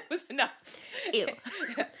was enough. Ew.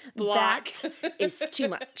 Block. That is too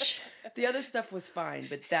much. The other stuff was fine,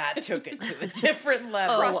 but that took it to a different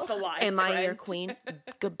level. Cross the line, am I your friend. queen?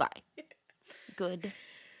 Goodbye. Good.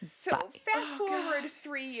 So Bye. fast forward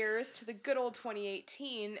 3 years to the good old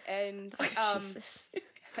 2018, and Jesus.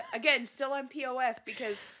 again, still on POF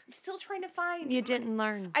because I'm still trying to find. You didn't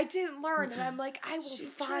learn. I didn't learn, and I'm like, I will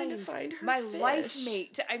She's trying to find her my fish. life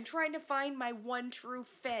mate. I'm trying to find my one true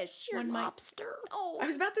fish. Your One might- lobster. Oh, I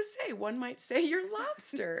was about to say, one might say you're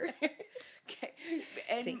lobster. okay.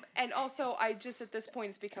 See. And also, I just at this point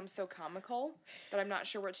it's become so comical that I'm not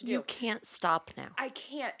sure what to do. You can't stop now. I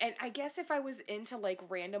can't. And I guess if I was into like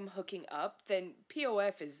random hooking up, then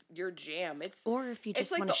POF is your jam. It's Or if you it's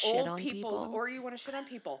just like want the to shit old on people's, people. or you want to shit on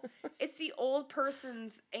people. It's the old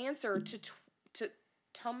person's answer to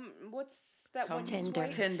what's that one? you Tinder.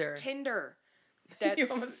 swipe? Tinder. Tinder. That's You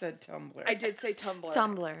almost said Tumblr. I did say Tumblr.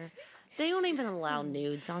 Tumblr. They don't even allow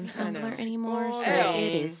nudes on I know. Tumblr anymore, so Boring.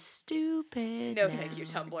 it is stupid. No, now. thank you,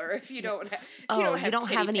 Tumblr. If you don't, Oh, have you don't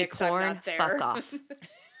have titty any pics, I'm porn? not there. Fuck off.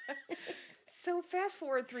 So fast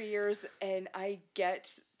forward 3 years, and I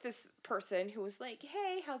get this person who was like,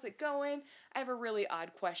 "Hey, how's it going? I have a really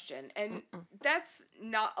odd question," and that's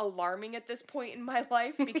not alarming at this point in my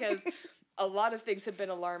life because a lot of things have been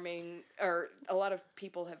alarming, or a lot of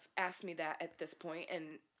people have asked me that at this point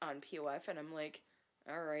and on POF, and I'm like,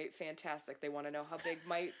 all right, fantastic. They want to know how big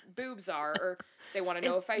my boobs are, or they want to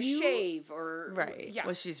know if I shave, or Right. yeah.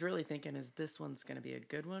 What she's really thinking is this one's going to be a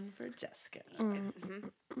good one for Jessica.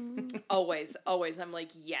 Mhm. Always. I'm like,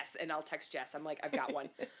 yes, and I'll text Jess. I'm like, I've got one.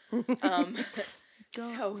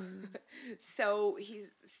 So he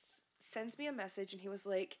sends me a message, and he was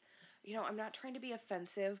like, I'm not trying to be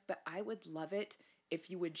offensive, but I would love it if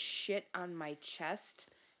you would shit on my chest.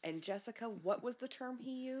 And Jessica, what was the term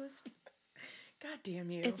he used? God damn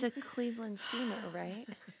you. It's a Cleveland steamer, right?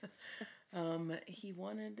 He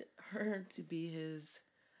wanted her to be his.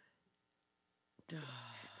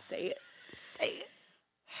 Say it. Say it.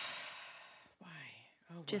 Why?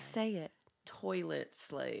 Oh, Just why? say it. Toilet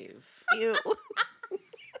slave. Ew.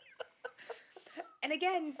 And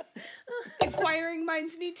again, inquiring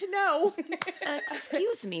minds need to know.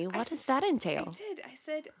 Excuse me, what does that entail? I did. I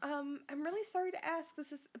said, I'm really sorry to ask.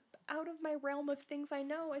 This is out of my realm of things I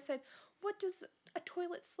know. I said, what does a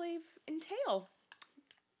toilet slave entail?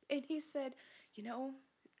 And he said,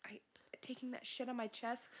 taking that shit on my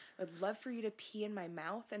chest, I'd love for you to pee in my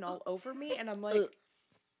mouth and all over me. And I'm like,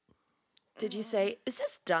 Did you say, is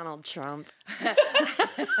this Donald Trump?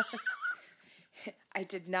 I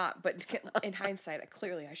did not, but in hindsight,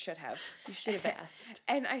 clearly I should have. You should have asked.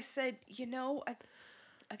 And I said,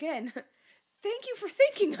 again, thank you for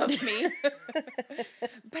thinking of me.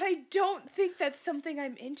 But I don't think that's something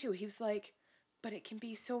I'm into. He was like, but it can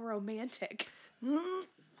be so romantic.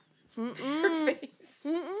 Her face.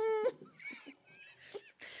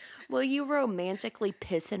 Will you romantically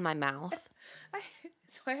piss in my mouth?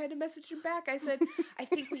 So I had to message him back. I said, I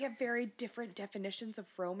think we have very different definitions of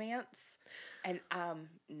romance. And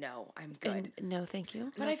no, I'm good. And no, thank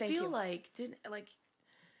you. But No, I thank feel you. like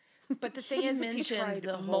But the thing he is he mentioned tried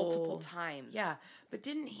the multiple whole- times. Yeah, but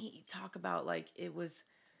didn't he talk about like it was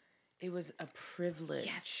a privilege?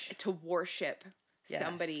 Yes, to worship Yes.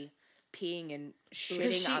 somebody peeing and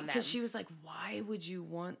shitting on them. Because she was like, "Why would you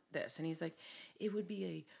want this?" And he's like, "It would be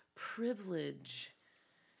a privilege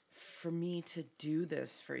for me to do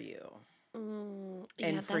this for you,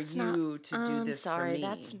 and for that's you to do this sorry,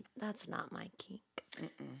 for me." that's not my kink.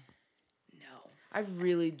 No. I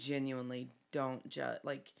really genuinely don't judge.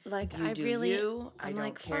 Like Like you I do really, you. I I'm don't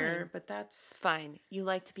like, care. fine. But that's Fine. You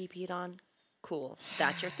like to be peed on? Cool.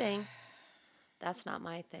 That's your thing. That's not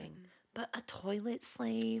my thing. But a toilet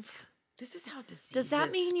slave? this is how disease. Does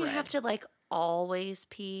that mean you have to like always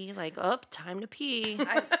pee? Like, oh, time to pee.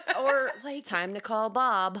 Or like Time to call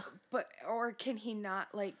Bob. or can he not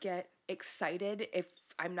like get excited if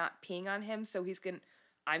I'm not peeing on him? So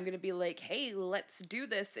I'm gonna be like, hey, let's do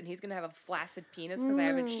this, and he's gonna have a flaccid penis because I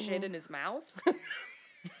haven't shit in his mouth.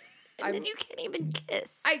 And then you can't even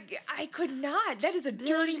kiss. I could not. That is a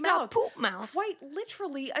dirty Just mouth. got poop mouth. Quite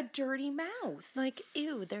literally a dirty mouth. Like,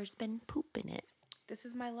 ew, there's been poop in it. This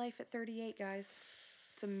is my life at 38, guys.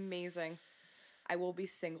 It's amazing. I will be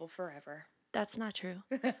single forever. That's not true.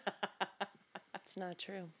 That's not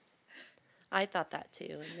true. I thought that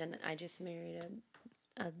too, and then I just married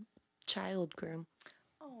a child groom.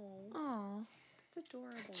 Oh, Oh, that's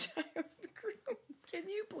adorable. Child groom. Can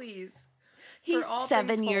you please? he's all 7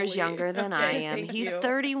 things years holy. younger than I Okay, am. thank He's you.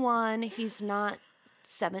 31. He's not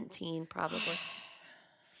 17, probably.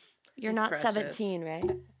 You're He's not precious. 17, right?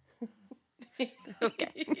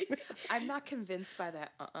 Okay. I'm not convinced by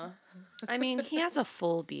that. I mean, he has a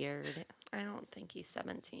full beard. I don't think he's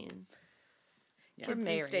 17. Yeah. We're Kids these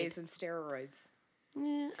married. days and steroids.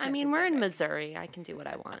 I mean, we're in Missouri. I can do what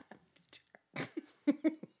I want.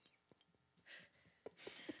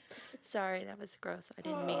 Sorry, that was gross. I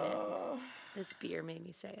didn't mean it. Oh. This beer made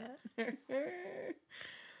me say it.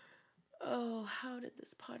 Oh, how did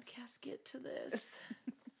this podcast get to this?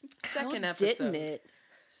 How Second episode. didn't it?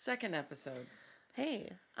 Second episode.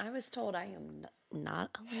 Hey, I was told I am not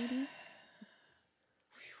a lady.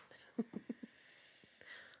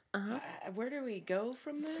 Uh-huh. Where do we go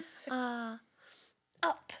from this?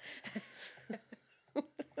 Up.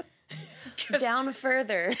 Down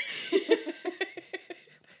further.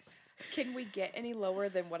 Can we get any lower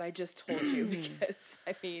than what I just told you? Because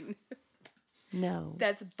I mean, No.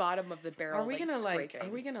 that's bottom of the barrel. Are we gonna scraping. Are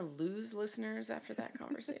we gonna lose listeners after that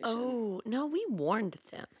conversation? Oh, no, we warned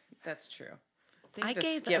them. That's true. They I had to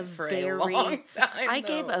gave skip a for very a long time. I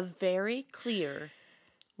gave though. a very clear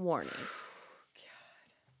warning.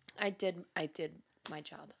 I did my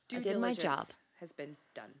job. Due I did my job. diligence has been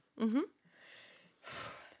done. Mm-hmm.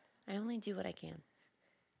 I only do what I can.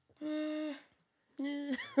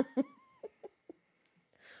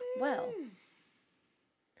 Well,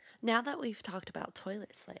 now that we've talked about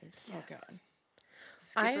toilet slaves. Oh God.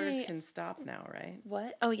 Skippers I- can stop now, right?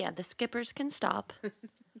 What? Oh yeah, the skippers can stop.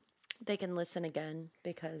 They can listen again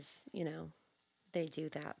because, they do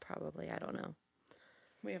that probably. I don't know.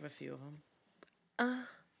 We have a few of them.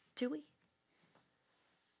 Do we?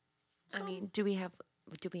 I mean, do we have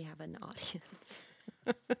an audience?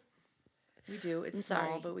 We do. It's I'm small,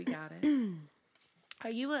 sorry. but we got it.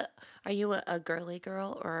 Are you a girly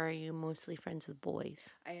girl or are you mostly friends with boys?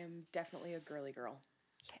 I am definitely a girly girl.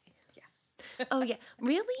 Okay. Yeah. Oh yeah.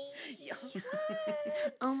 Really? Yeah.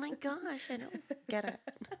 Oh my gosh, I don't get it.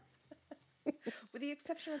 With the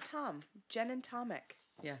exception of Tom, Jen and Tomic.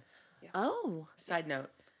 Yeah. Oh. Side note.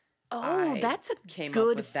 Oh, I that's a came up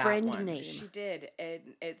good with that friend one. name. She did, and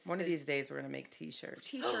it's One of the these days we're gonna make T-shirts.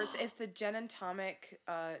 T-shirts. It's the Jen and Tomic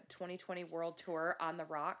 2020 World Tour on the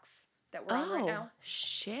rocks that we're on right now.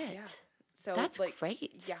 Shit. Yeah. So That's like,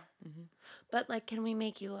 great. yeah, But can we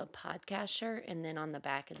make you a podcast shirt and then on the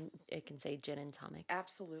back it can say Gin and Tonic?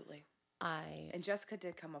 absolutely. And Jessica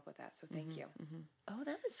did come up with that, so thank you. Oh,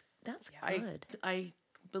 that's Yeah. good. I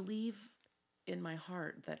believe in my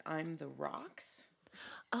heart that I'm the rocks.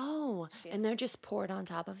 Oh, Yes. and they're just poured on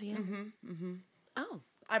top of you. Oh,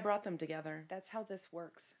 I brought them together. That's how this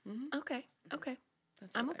works. okay, okay.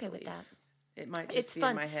 That's I'm what I okay with believe. that. It might just It's be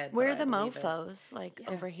fun. in my head. We're but I the believe it. mofos, Yeah.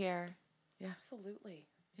 over here. Absolutely.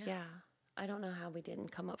 Yeah. Yeah. I don't know how we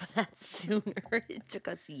didn't come up with that sooner. It took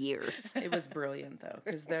us years. It was brilliant though,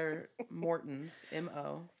 because they're Mortons,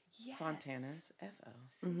 M-O, Yes. Fontanas, F-O,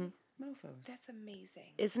 C, mofos. That's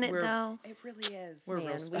amazing. Isn't it We're- though? It really is. We're real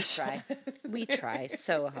Man, we special. try. We try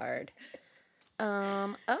so hard.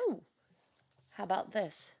 Oh, how about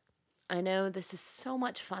this? I know this is so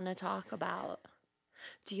much fun to talk about.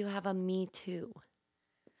 Do you have a Me Too?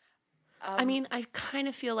 I mean, I kind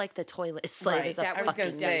of feel like the toilet slave Right, is a that I was fucking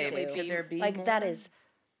gonna say, Me definitely but Too. could there be Like that more? is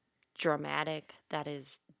dramatic. That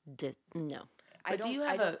is no. But do you I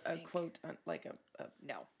have don't a think- quote on, like a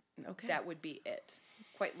No, okay? that would be it.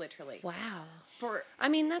 Quite literally. Wow. For I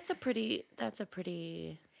mean, that's a pretty.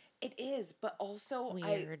 it is, but also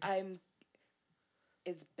Weird. I'm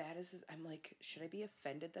as bad as I'm like, should I be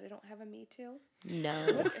offended that I don't have a Me Too?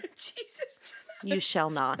 No, Jesus. you shall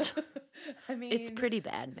not. I mean, It's pretty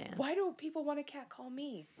bad, man. Why do people want to catcall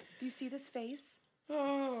me? Do you see this face?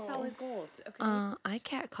 Oh. Solid gold. Okay. I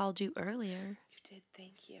catcalled you earlier. You did.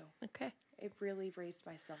 Thank you. Okay. It really raised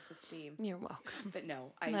my self-esteem. You're welcome. But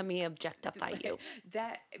no, I Let me objectify you.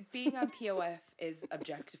 that being on POF is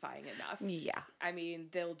objectifying enough. Yeah. I mean,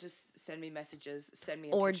 they'll just send me messages, send me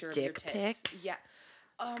a Or picture of your dick tits. pics. Yeah.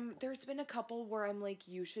 There's been a couple where I'm like,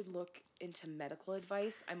 you should look into medical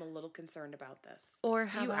advice. I'm a little concerned about this. Or Do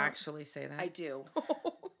how you about, actually say that? I do.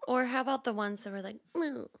 or how about the ones that were like,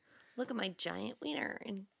 "Ooh, look at my giant wiener,"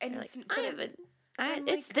 and And they're it's- like, but I it- have a, I'm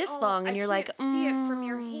it's like, this "Oh, long, and I you're like, can't see it from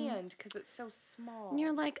your "Mm." hand because it's so small. And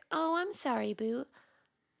you're like, "Oh, I'm sorry, boo."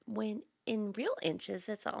 When in real inches,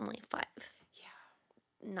 it's only 5,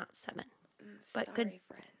 yeah. not 7. But But good- sorry,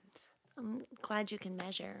 friend. I'm glad you can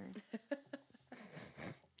measure.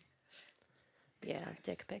 Yeah, times.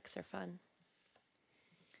 dick pics are fun.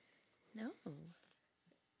 No.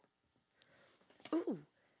 Ooh,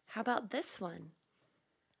 how about this one?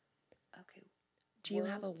 Okay. Do you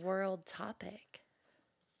have a world topic?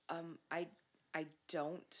 I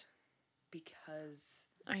don't, because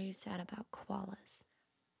Are you sad about koalas?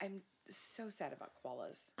 I'm so sad about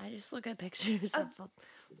koalas. I just look at pictures A- of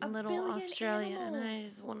a little billion Australia and I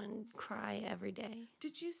animals. just want to cry every day.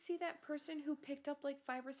 Did you see that person who picked up like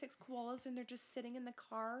 5 or 6 koalas and they're just sitting in the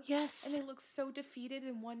car? Yes. And they look so defeated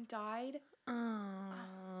and one died?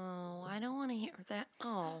 Oh, I don't want to hear that.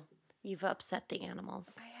 Oh, you've upset the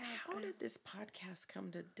animals. I have. How did this podcast come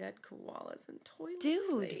to dead koalas and toilet Dude.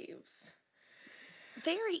 slaves?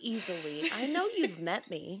 Very easily. I know you've met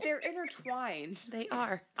me. They're intertwined. They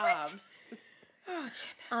are. Obs. Oh,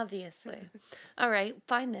 Jenna. Obviously. All right,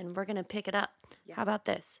 fine then. We're going to pick it up. Yeah. How about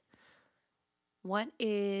this? What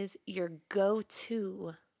is your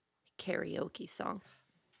go-to karaoke song?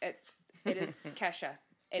 It is Kesha.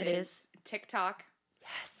 It is is? TikTok.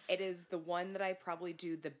 Yes. It is the one that I probably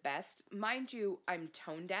do the best. Mind you, I'm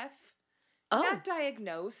tone deaf. Oh, Not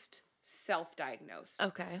diagnosed, self-diagnosed.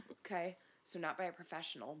 okay. Okay. So not by a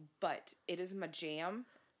professional, but it is my jam.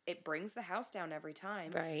 It brings the house down every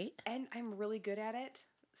time. Right. And I'm really good at it.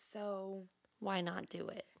 So Why not do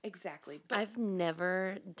it? exactly. But I've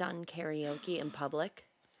never done karaoke in public.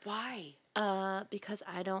 why? Because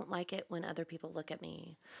I don't like it when other people look at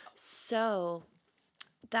me. So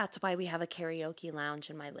that's why we have a karaoke lounge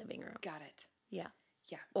in my living room. Got it. Yeah.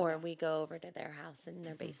 Yeah. Or we go over to their house in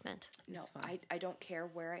their basement. No, It's fine. I don't care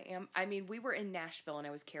where I am. I mean, we were in Nashville and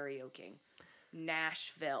I was karaokeing.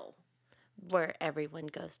 Nashville. Where everyone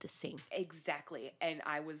goes to sing. Exactly. And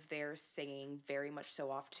I was there singing very much so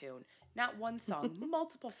off tune. Not one song,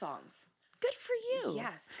 multiple songs. Good for you.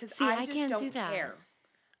 Yes, because See, I I just can't don't do that. care.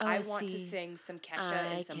 Oh, I want to see, sing some Kesha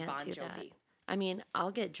I and some can't Bon do that. Jovi. I mean,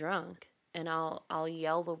 I'll get drunk and I'll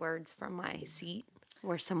yell the words from my seat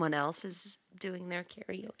where someone else is doing their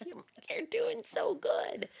karaoke. I'm like, you're doing so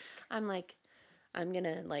good. I'm like, I'm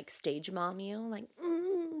gonna like stage mom you, like,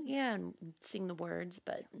 yeah, and sing the words,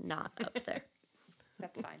 but not up there.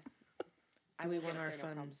 That's fine. I Do we will want get our there, no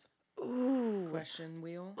fun problems. Ooh, Question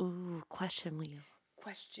wheel. ooh, question wheel.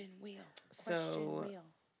 Question wheel. So- Question wheel.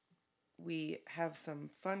 We have some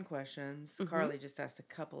fun questions. Mhm. Carly just asked a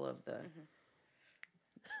couple of the Mhm.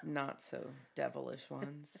 not so devilish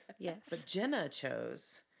ones. Yes, But Jenna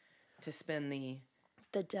chose to spin the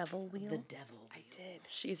the devil wheel. devil. I did.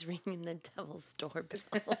 She's ringing the devil's doorbell.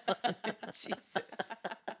 Jesus.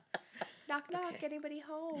 Knock, knock. Okay. Anybody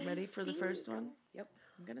home? Ready for the Ding first dong. one? Yep.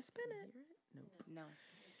 I'm gonna spin it. No.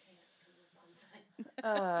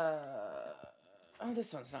 Oh,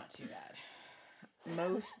 this one's not too bad.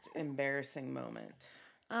 Most embarrassing moment.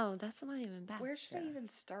 Oh, that's not even bad. Where should I Yeah. even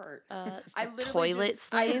start? It's I the literally toilet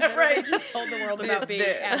just, I slave. literally Right. just told the world about being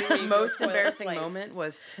Abby the being most the toilet embarrassing slave. moment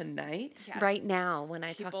was tonight. Yes. Right now, when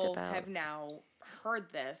I People talked about. have now heard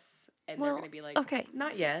this, and Well, they're going to be like, okay,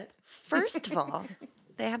 Not yet. first of all,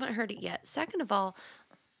 they haven't heard it yet. Second of all,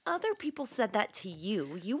 other people said that to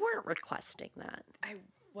you. You weren't requesting that. I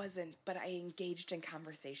wasn't, but I engaged in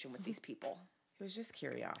conversation with these people. It was just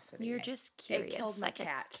curiosity. You're just curious. It killed my like a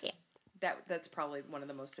cat. That's probably one of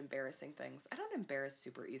the most embarrassing things. I don't embarrass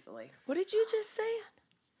super easily. What did you just say?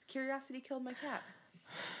 Curiosity killed my cat.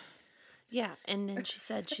 Yeah, and then she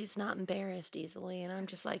said she's not embarrassed easily, and I'm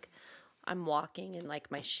just like, I'm walking and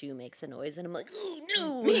like my shoe makes a noise, and I'm like, oh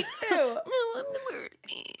no, Me too. no, I'm the word.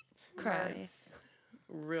 Cry. That's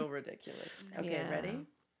real ridiculous. Okay, Yeah. ready?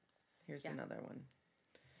 Here's Yeah. another one.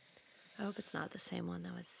 I hope it's not the same one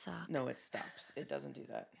that would suck. No, it stops. It doesn't do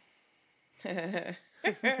that.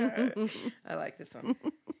 I like this one.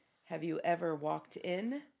 Have you ever walked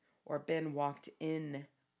in or been walked in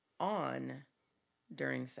on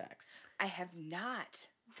during sex? I have not.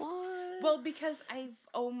 What? Well, because I've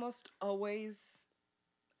always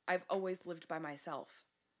lived by myself.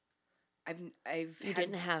 I've you had,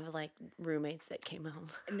 didn't have like roommates that came home.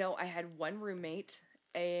 No, I had one roommate,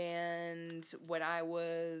 and when I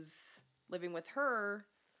was living with her,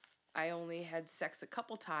 I only had sex a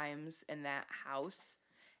couple times in that house,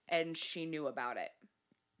 and she knew about it.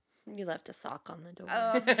 You left a sock on the door.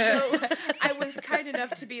 So I was kind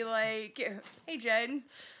enough to be like, "Hey, Jen,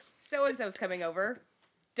 so and so's coming over.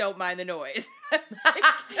 Don't mind the noise."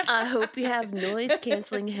 I hope you have noise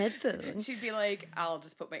canceling headphones. She'd be like, "I'll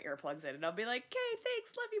just put my earplugs in," and I'll be like, "Okay,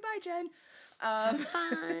 thanks, love you, bye, Jen." Have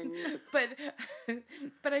fun.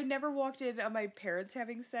 but I never walked in on my parents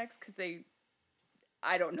having sex because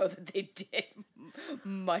I don't know that they did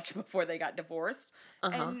much before they got divorced.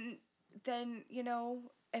 And then,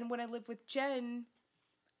 and when I lived with Jen,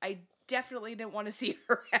 I definitely didn't want to see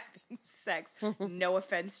her having sex. No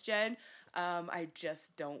offense, Jen. I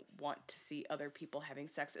just don't want to see other people having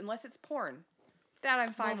sex unless it's porn. That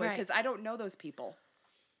I'm fine with because I don't know those people.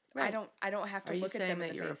 Right. I don't have to look at them in the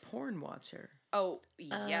face. Are you saying that you're a porn watcher? Oh,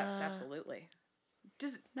 yes, absolutely.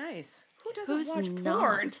 Nice. Who doesn't watch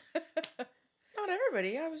porn? Not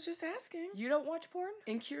everybody. I was just asking. You don't watch porn?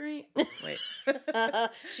 Wait.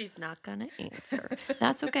 She's not going to answer.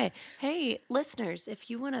 That's okay. Hey, listeners, if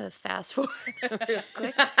you want to fast forward real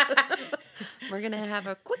quick, we're going to have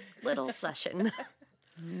a quick little session.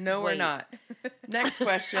 No, we're not. Next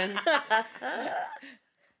question.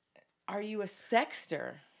 Are you a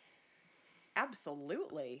sexter?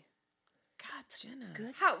 Absolutely. God, Jenna.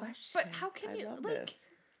 Good how? question. But how can you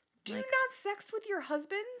do you not sext with your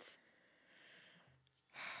husbands?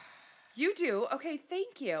 You do. Okay,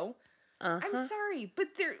 thank you. I'm sorry, but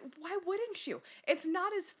why wouldn't you? It's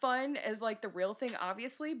not as fun as the real thing,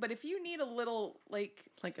 obviously, but if you need a little like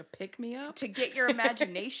a pick me up to get your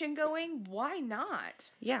imagination going, why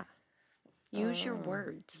not? Yeah. Use your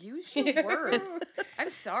words. Use your words.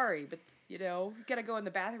 I'm sorry, but you got to go in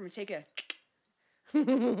the bathroom and take a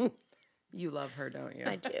You love her, don't you?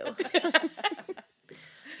 I do.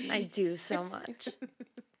 I do so much.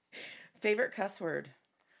 Favorite cuss word?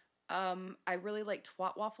 I really like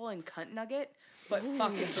twat waffle and cunt nugget, but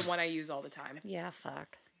fuck is the one I use all the time. Yeah,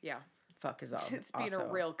 fuck. Yeah. Fuck is all. It's being a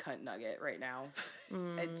real cunt nugget right now.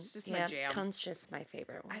 It's just my jam. Cunt's just my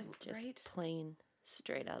favorite one. Just plain,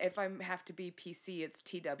 straight up. If I have to be PC, it's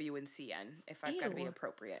TW and CN. If I've got to be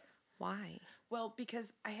appropriate. Why? Well,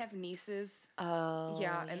 because I have nieces. Oh.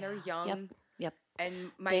 Yeah, and they're young. Yep.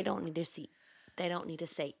 And they don't need to see. They don't need to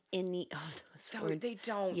say any of those words. They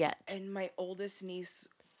don't yet. And my oldest niece,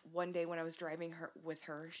 one day when I was driving with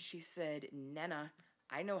her, she said, "Nena,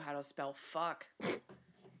 I know how to spell fuck."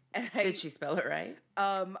 And did she spell it right?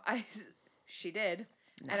 She did.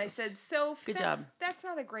 Nice. And I said, "So good job. That's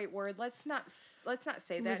not a great word. Let's not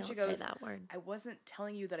say that." And she goes, say that word. "I wasn't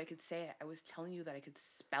telling you that I could say it. I was telling you that I could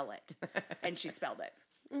spell it." And she spelled it.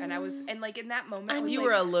 And I was, and in that moment, you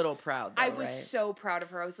were a little proud, though, I was so proud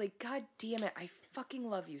of her. I was like, "God damn it. I fucking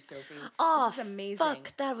love you, Sophie. Oh, this is amazing.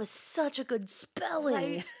 Fuck, that was such a good spelling."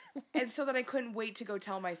 Right? And so then I couldn't wait to go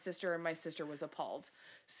tell my sister, and my sister was appalled.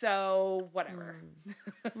 So, whatever.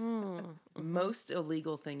 Most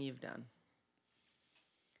illegal thing you've done?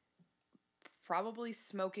 Probably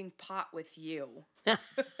smoking pot with you.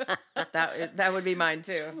 That would be mine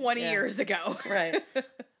too. 20 years ago. Right.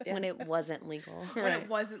 Yeah. When it wasn't legal. When it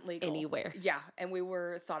wasn't legal. Anywhere. Yeah. And we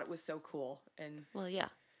thought it was so cool. And well, yeah.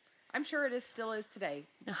 I'm sure it still is today.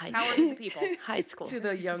 High Power school. to the people. High school. To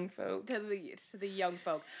the young folk. To the young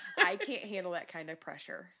folk. I can't handle that kind of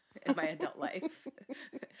pressure in my adult life.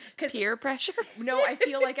 Peer pressure? No, I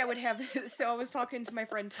feel like I would have. So I was talking to my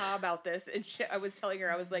friend Ta about this, and I was telling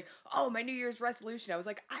her, I was like, "Oh, my New Year's resolution. I was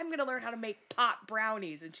like, I'm gonna learn how to make pot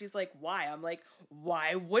brownies." And she's like, "Why?" I'm like,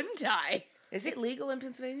 "Why wouldn't I?" Is it legal in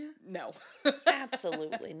Pennsylvania? No.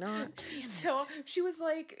 Absolutely not. So she was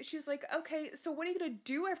like, "Okay, so what are you gonna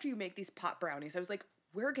do after you make these pot brownies?" I was like,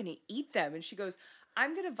 "We're gonna eat them." And she goes,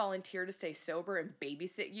 "I'm going to volunteer to stay sober and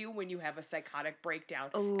babysit you when you have a psychotic breakdown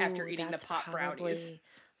after eating the pot brownies."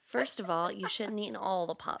 First of all, you shouldn't eat all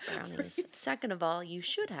the pot brownies. Second of all, you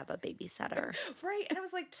should have a babysitter. Right. And I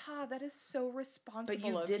was like, "Ta, that is so responsible of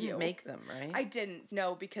you." But you didn't make them, right? I didn't,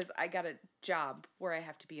 no, because I got a job where I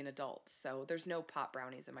have to be an adult. So there's no pot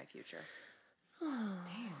brownies in my future. Oh,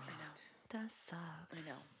 damn it. That sucks. I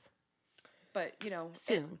know. But,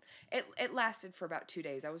 soon. It lasted for about 2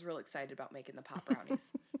 days. I was real excited about making the pot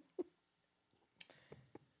brownies.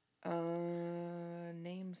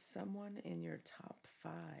 Name someone in your top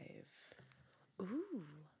 5. Ooh.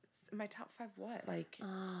 My top 5 what?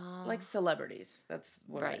 Like celebrities. That's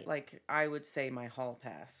what right. I would say my hall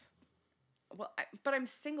pass. Well, but I'm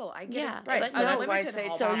single. I get it. Right. But no, that's why I say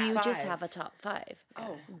so top you 5. just have a top 5.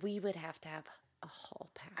 Oh. We would have to have a hall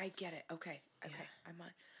pass. I get it. Okay. Yeah. I'm on.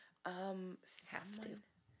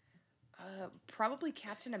 Probably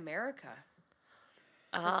Captain America.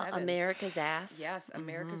 America's ass. Yes,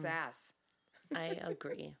 America's ass. I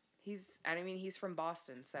agree. He's from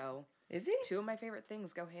Boston, so Is he? two of my favorite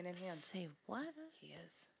things go hand in hand. Say what? He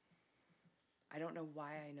is. I don't know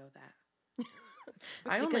why I know that.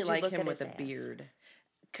 I only Because you like look him at with his a ass. beard.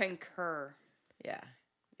 Concur. Yeah.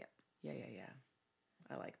 Yep. Yeah.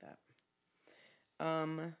 I like that.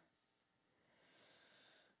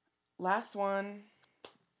 Last one.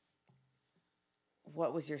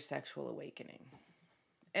 What was your sexual awakening?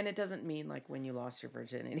 And it doesn't mean like when you lost your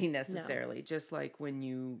virginity necessarily, just like when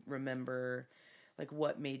you remember like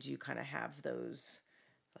what made you kind of have those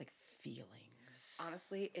like feelings.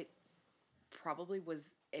 Honestly, it probably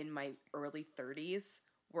was in my early 30s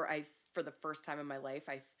where for the first time in my life,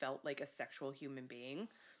 I felt like a sexual human being.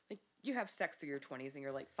 Like, you have sex through your 20s and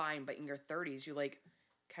you're like, fine, but in your 30s, you like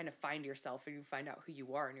kind of find yourself and you find out who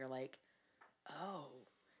you are and you're like, oh,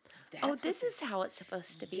 that's Oh, what this is how it's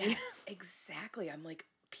supposed to be. Yes, exactly. I'm like,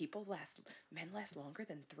 men last longer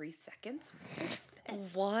than 3 seconds? What is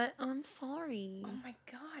this? What? I'm sorry. Oh my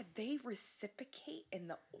God, they reciprocate in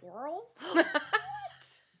the oral?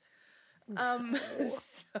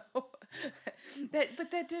 So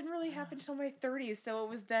that didn't really happen until my 30s. So it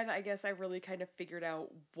was then, I guess, I really kind of figured out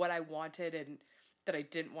what I wanted and that I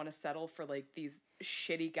didn't want to settle for like these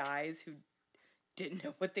shitty guys who didn't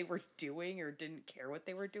know what they were doing or didn't care what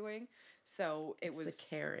they were doing. So it was the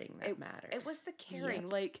caring that matters. It was the caring.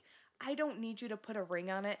 Like, I don't need you to put a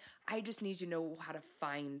ring on it. I just need you to know how to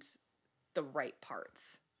find the right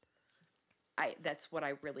parts. That's what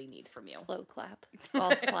I really need from you. Slow clap.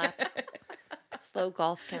 Golf clap. Slow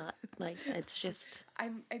golf clap. Like, it's just...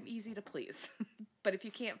 I'm easy to please. But if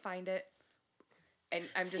you can't find it, and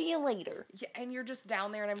I'm just... See you later. Yeah, and you're just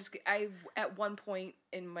down there, and at one point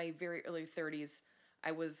in my very early 30s,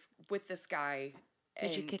 I was with this guy.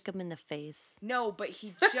 Did you kick him in the face? No, but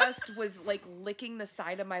he just was like licking the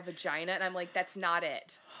side of my vagina, and I'm like, that's not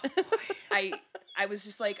it. I was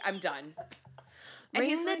just like, I'm done. And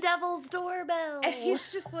Ring the devil's doorbell. And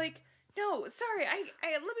he's just like, no, sorry,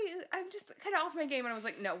 I'm just kind of off my game. And I was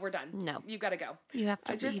like, no, we're done. No. You gotta go. You have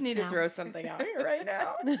to I just leave need now. to throw something out here right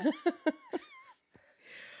now.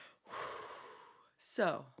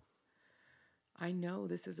 So, I know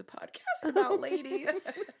this is a podcast about ladies.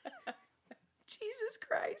 Jesus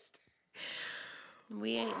Christ.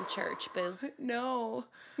 We ain't in church, boo. No.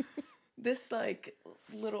 This, like,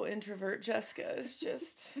 little introvert Jessica is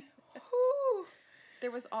just... whew. There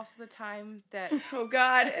was also the time that... Oh,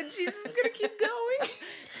 God. And Jesus is going to keep going.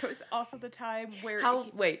 There was also the time where...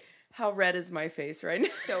 How red is my face right now?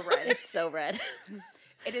 So red. It's so red.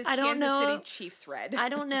 It is I don't Kansas know. City Chiefs red. I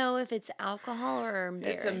don't know if it's alcohol or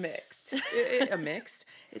embarrassed. It's a mixed. A mixed?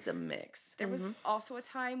 It's a mix. There was also a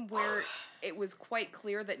time where it was quite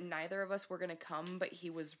clear that neither of us were going to come, but he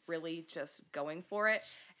was really just going for it.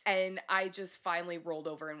 And I just finally rolled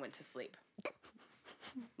over and went to sleep.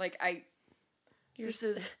 Like, This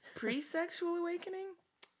is pre-sexual awakening?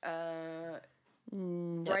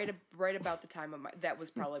 No. Right about the time of that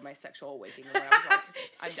was probably my sexual awakening when I was like,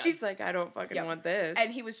 I'm done. She's like, I don't fucking want this.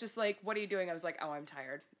 And he was just like, what are you doing? I was like, oh, I'm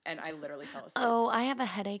tired. And I literally fell asleep. Oh, I have a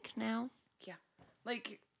headache now. Yeah.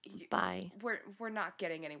 Like, Bye. We're not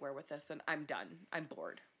getting anywhere with this, and I'm done. I'm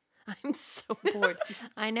bored. I'm so bored.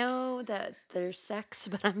 I know that there's sex,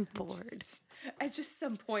 but I'm bored. At just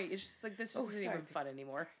some point, it's just like, this isn't even fun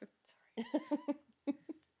anymore.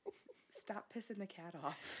 Stop pissing the cat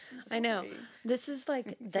off. I know. This is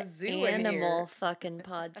like the animal fucking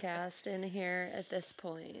podcast in here at this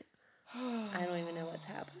point. I don't even know what's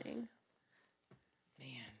happening.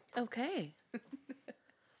 Man. Okay.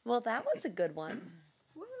 Well, that was a good one.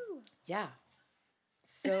 Woo. Yeah.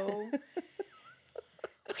 So...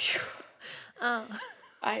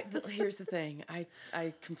 Here's the thing.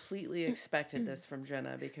 I completely expected this from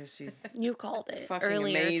Jenna because she's You called it fucking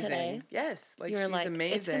earlier amazing. today. Yes, like You were she's like,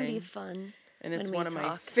 amazing. it's gonna be fun, and it's when we one of my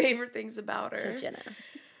talk favorite things about her. to Jenna.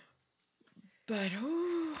 But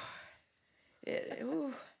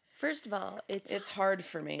First of all, it's hard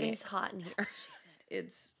for me. It's hot in here.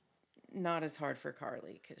 It's not as hard for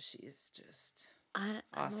Carly because she's just I'm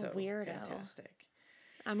also a weirdo. fantastic.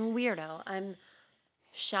 I'm a weirdo. I'm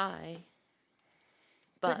shy,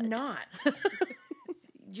 But not.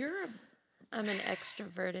 You're I'm an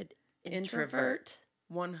extroverted introvert.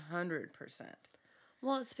 100%.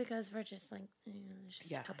 Well, it's because we're just like, there's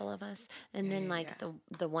just Yeah. a couple of us, and then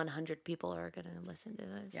the 100 people are gonna listen to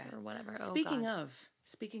this or whatever. Speaking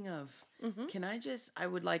of, Mhm. I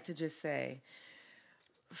would like to just say,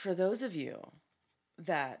 for those of you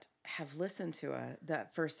that have listened to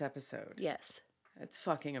that first episode, yes, it's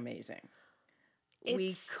fucking amazing. It's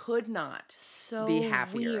we could not so be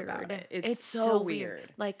happier weird. about it. It's so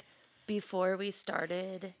weird. Like, before we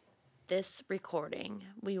started this recording,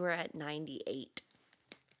 we were at 98.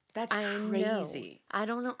 That's I crazy. know. I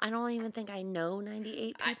don't know. I don't even think I know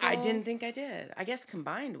 98 people. I didn't think I did. I guess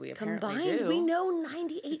combined we apparently Combined, do. we know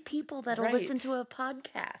 98 people that'll listen Right. to a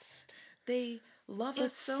podcast. They love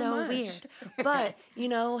us It's so much. weird. But you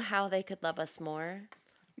know how they could love us more?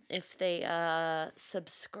 If they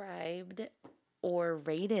subscribed or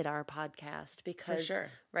rated our podcast, For because sure.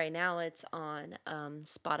 right now it's on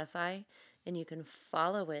Spotify and you can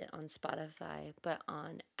follow it on Spotify, but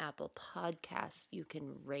on Apple Podcasts you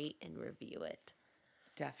can rate and review it.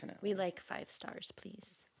 Definitely. We like 5 stars,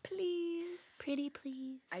 please. Please. Pretty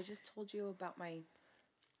please. I just told you about my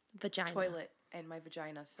Vagina. toilet and my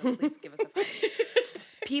vagina, so please give us a 5.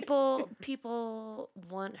 People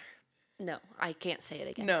want. No, I can't say it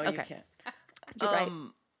again. No, you Okay. can't. You're right.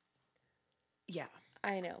 Yeah.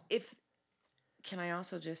 I know. Can I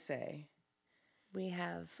also just say, We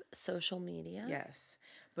have social media. yes,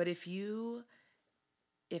 but if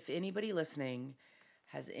anybody listening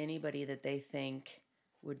has anybody that they think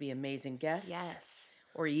would be amazing guests, Yes.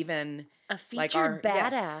 or even A featured like our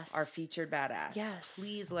badass. yes, our featured badass, Yes.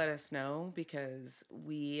 please let us know, because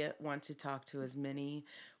we want to talk to as many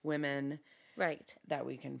women Right. that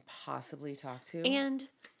we can possibly talk to. And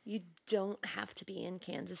you don't have to be in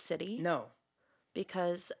Kansas City no,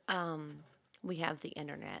 because we have the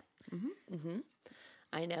internet. Mhm.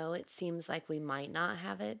 I know it seems like we might not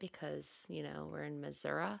have it because, we're in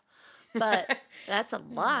Missouri, but that's a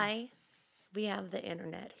lie. We have the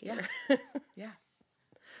internet here. yeah,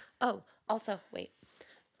 Oh, also, wait.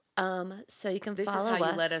 So you can this is follow how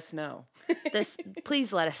us. you let us know.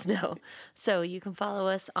 Please let us know. So you can follow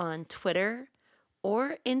us on Twitter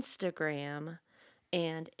or Instagram,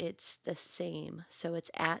 and it's the same. So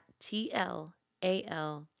it's at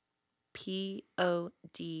TLALPODCAST.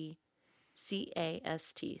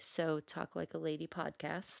 So Talk Like a Lady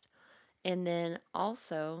podcast. And then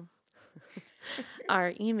also,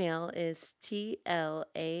 our email is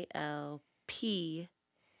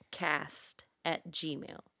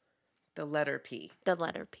TLALPcast@gmail. The letter P. The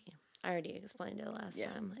letter P. I already explained it last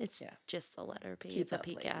Yeah, time. It's yeah. just the letter P. Keep it's a up,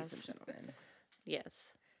 ladies and PCast. gentlemen. Yes.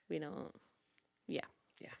 We don't. Yeah.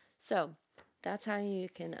 Yeah. So that's how you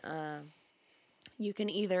can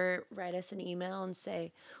either write us an email and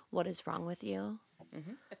say, what is wrong with you?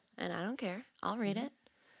 Mhm. And I don't care. I'll read it.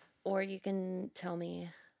 Or you can tell me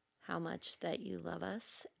how much that you love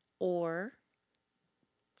us, or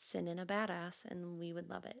send in a badass and we would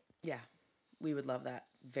love it. Yeah, we would love that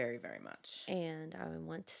very, very much. And I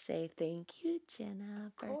want to say thank you,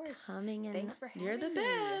 Jenna, for course. coming in. Thanks for having You're the me.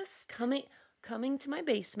 best. Coming to my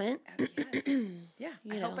basement. Yes. Yeah.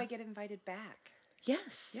 I hope I get invited back.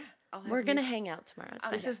 Yes. Yeah. We're going to hang out tomorrow. It's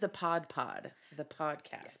This fine. is the pod, the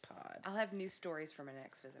podcast Yes. pod. I'll have new stories for my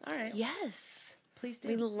next visit. All right. Yes. Please do.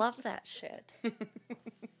 We love that shit.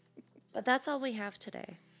 But that's all we have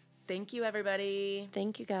today. Thank you, everybody.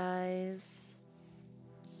 Thank you, guys.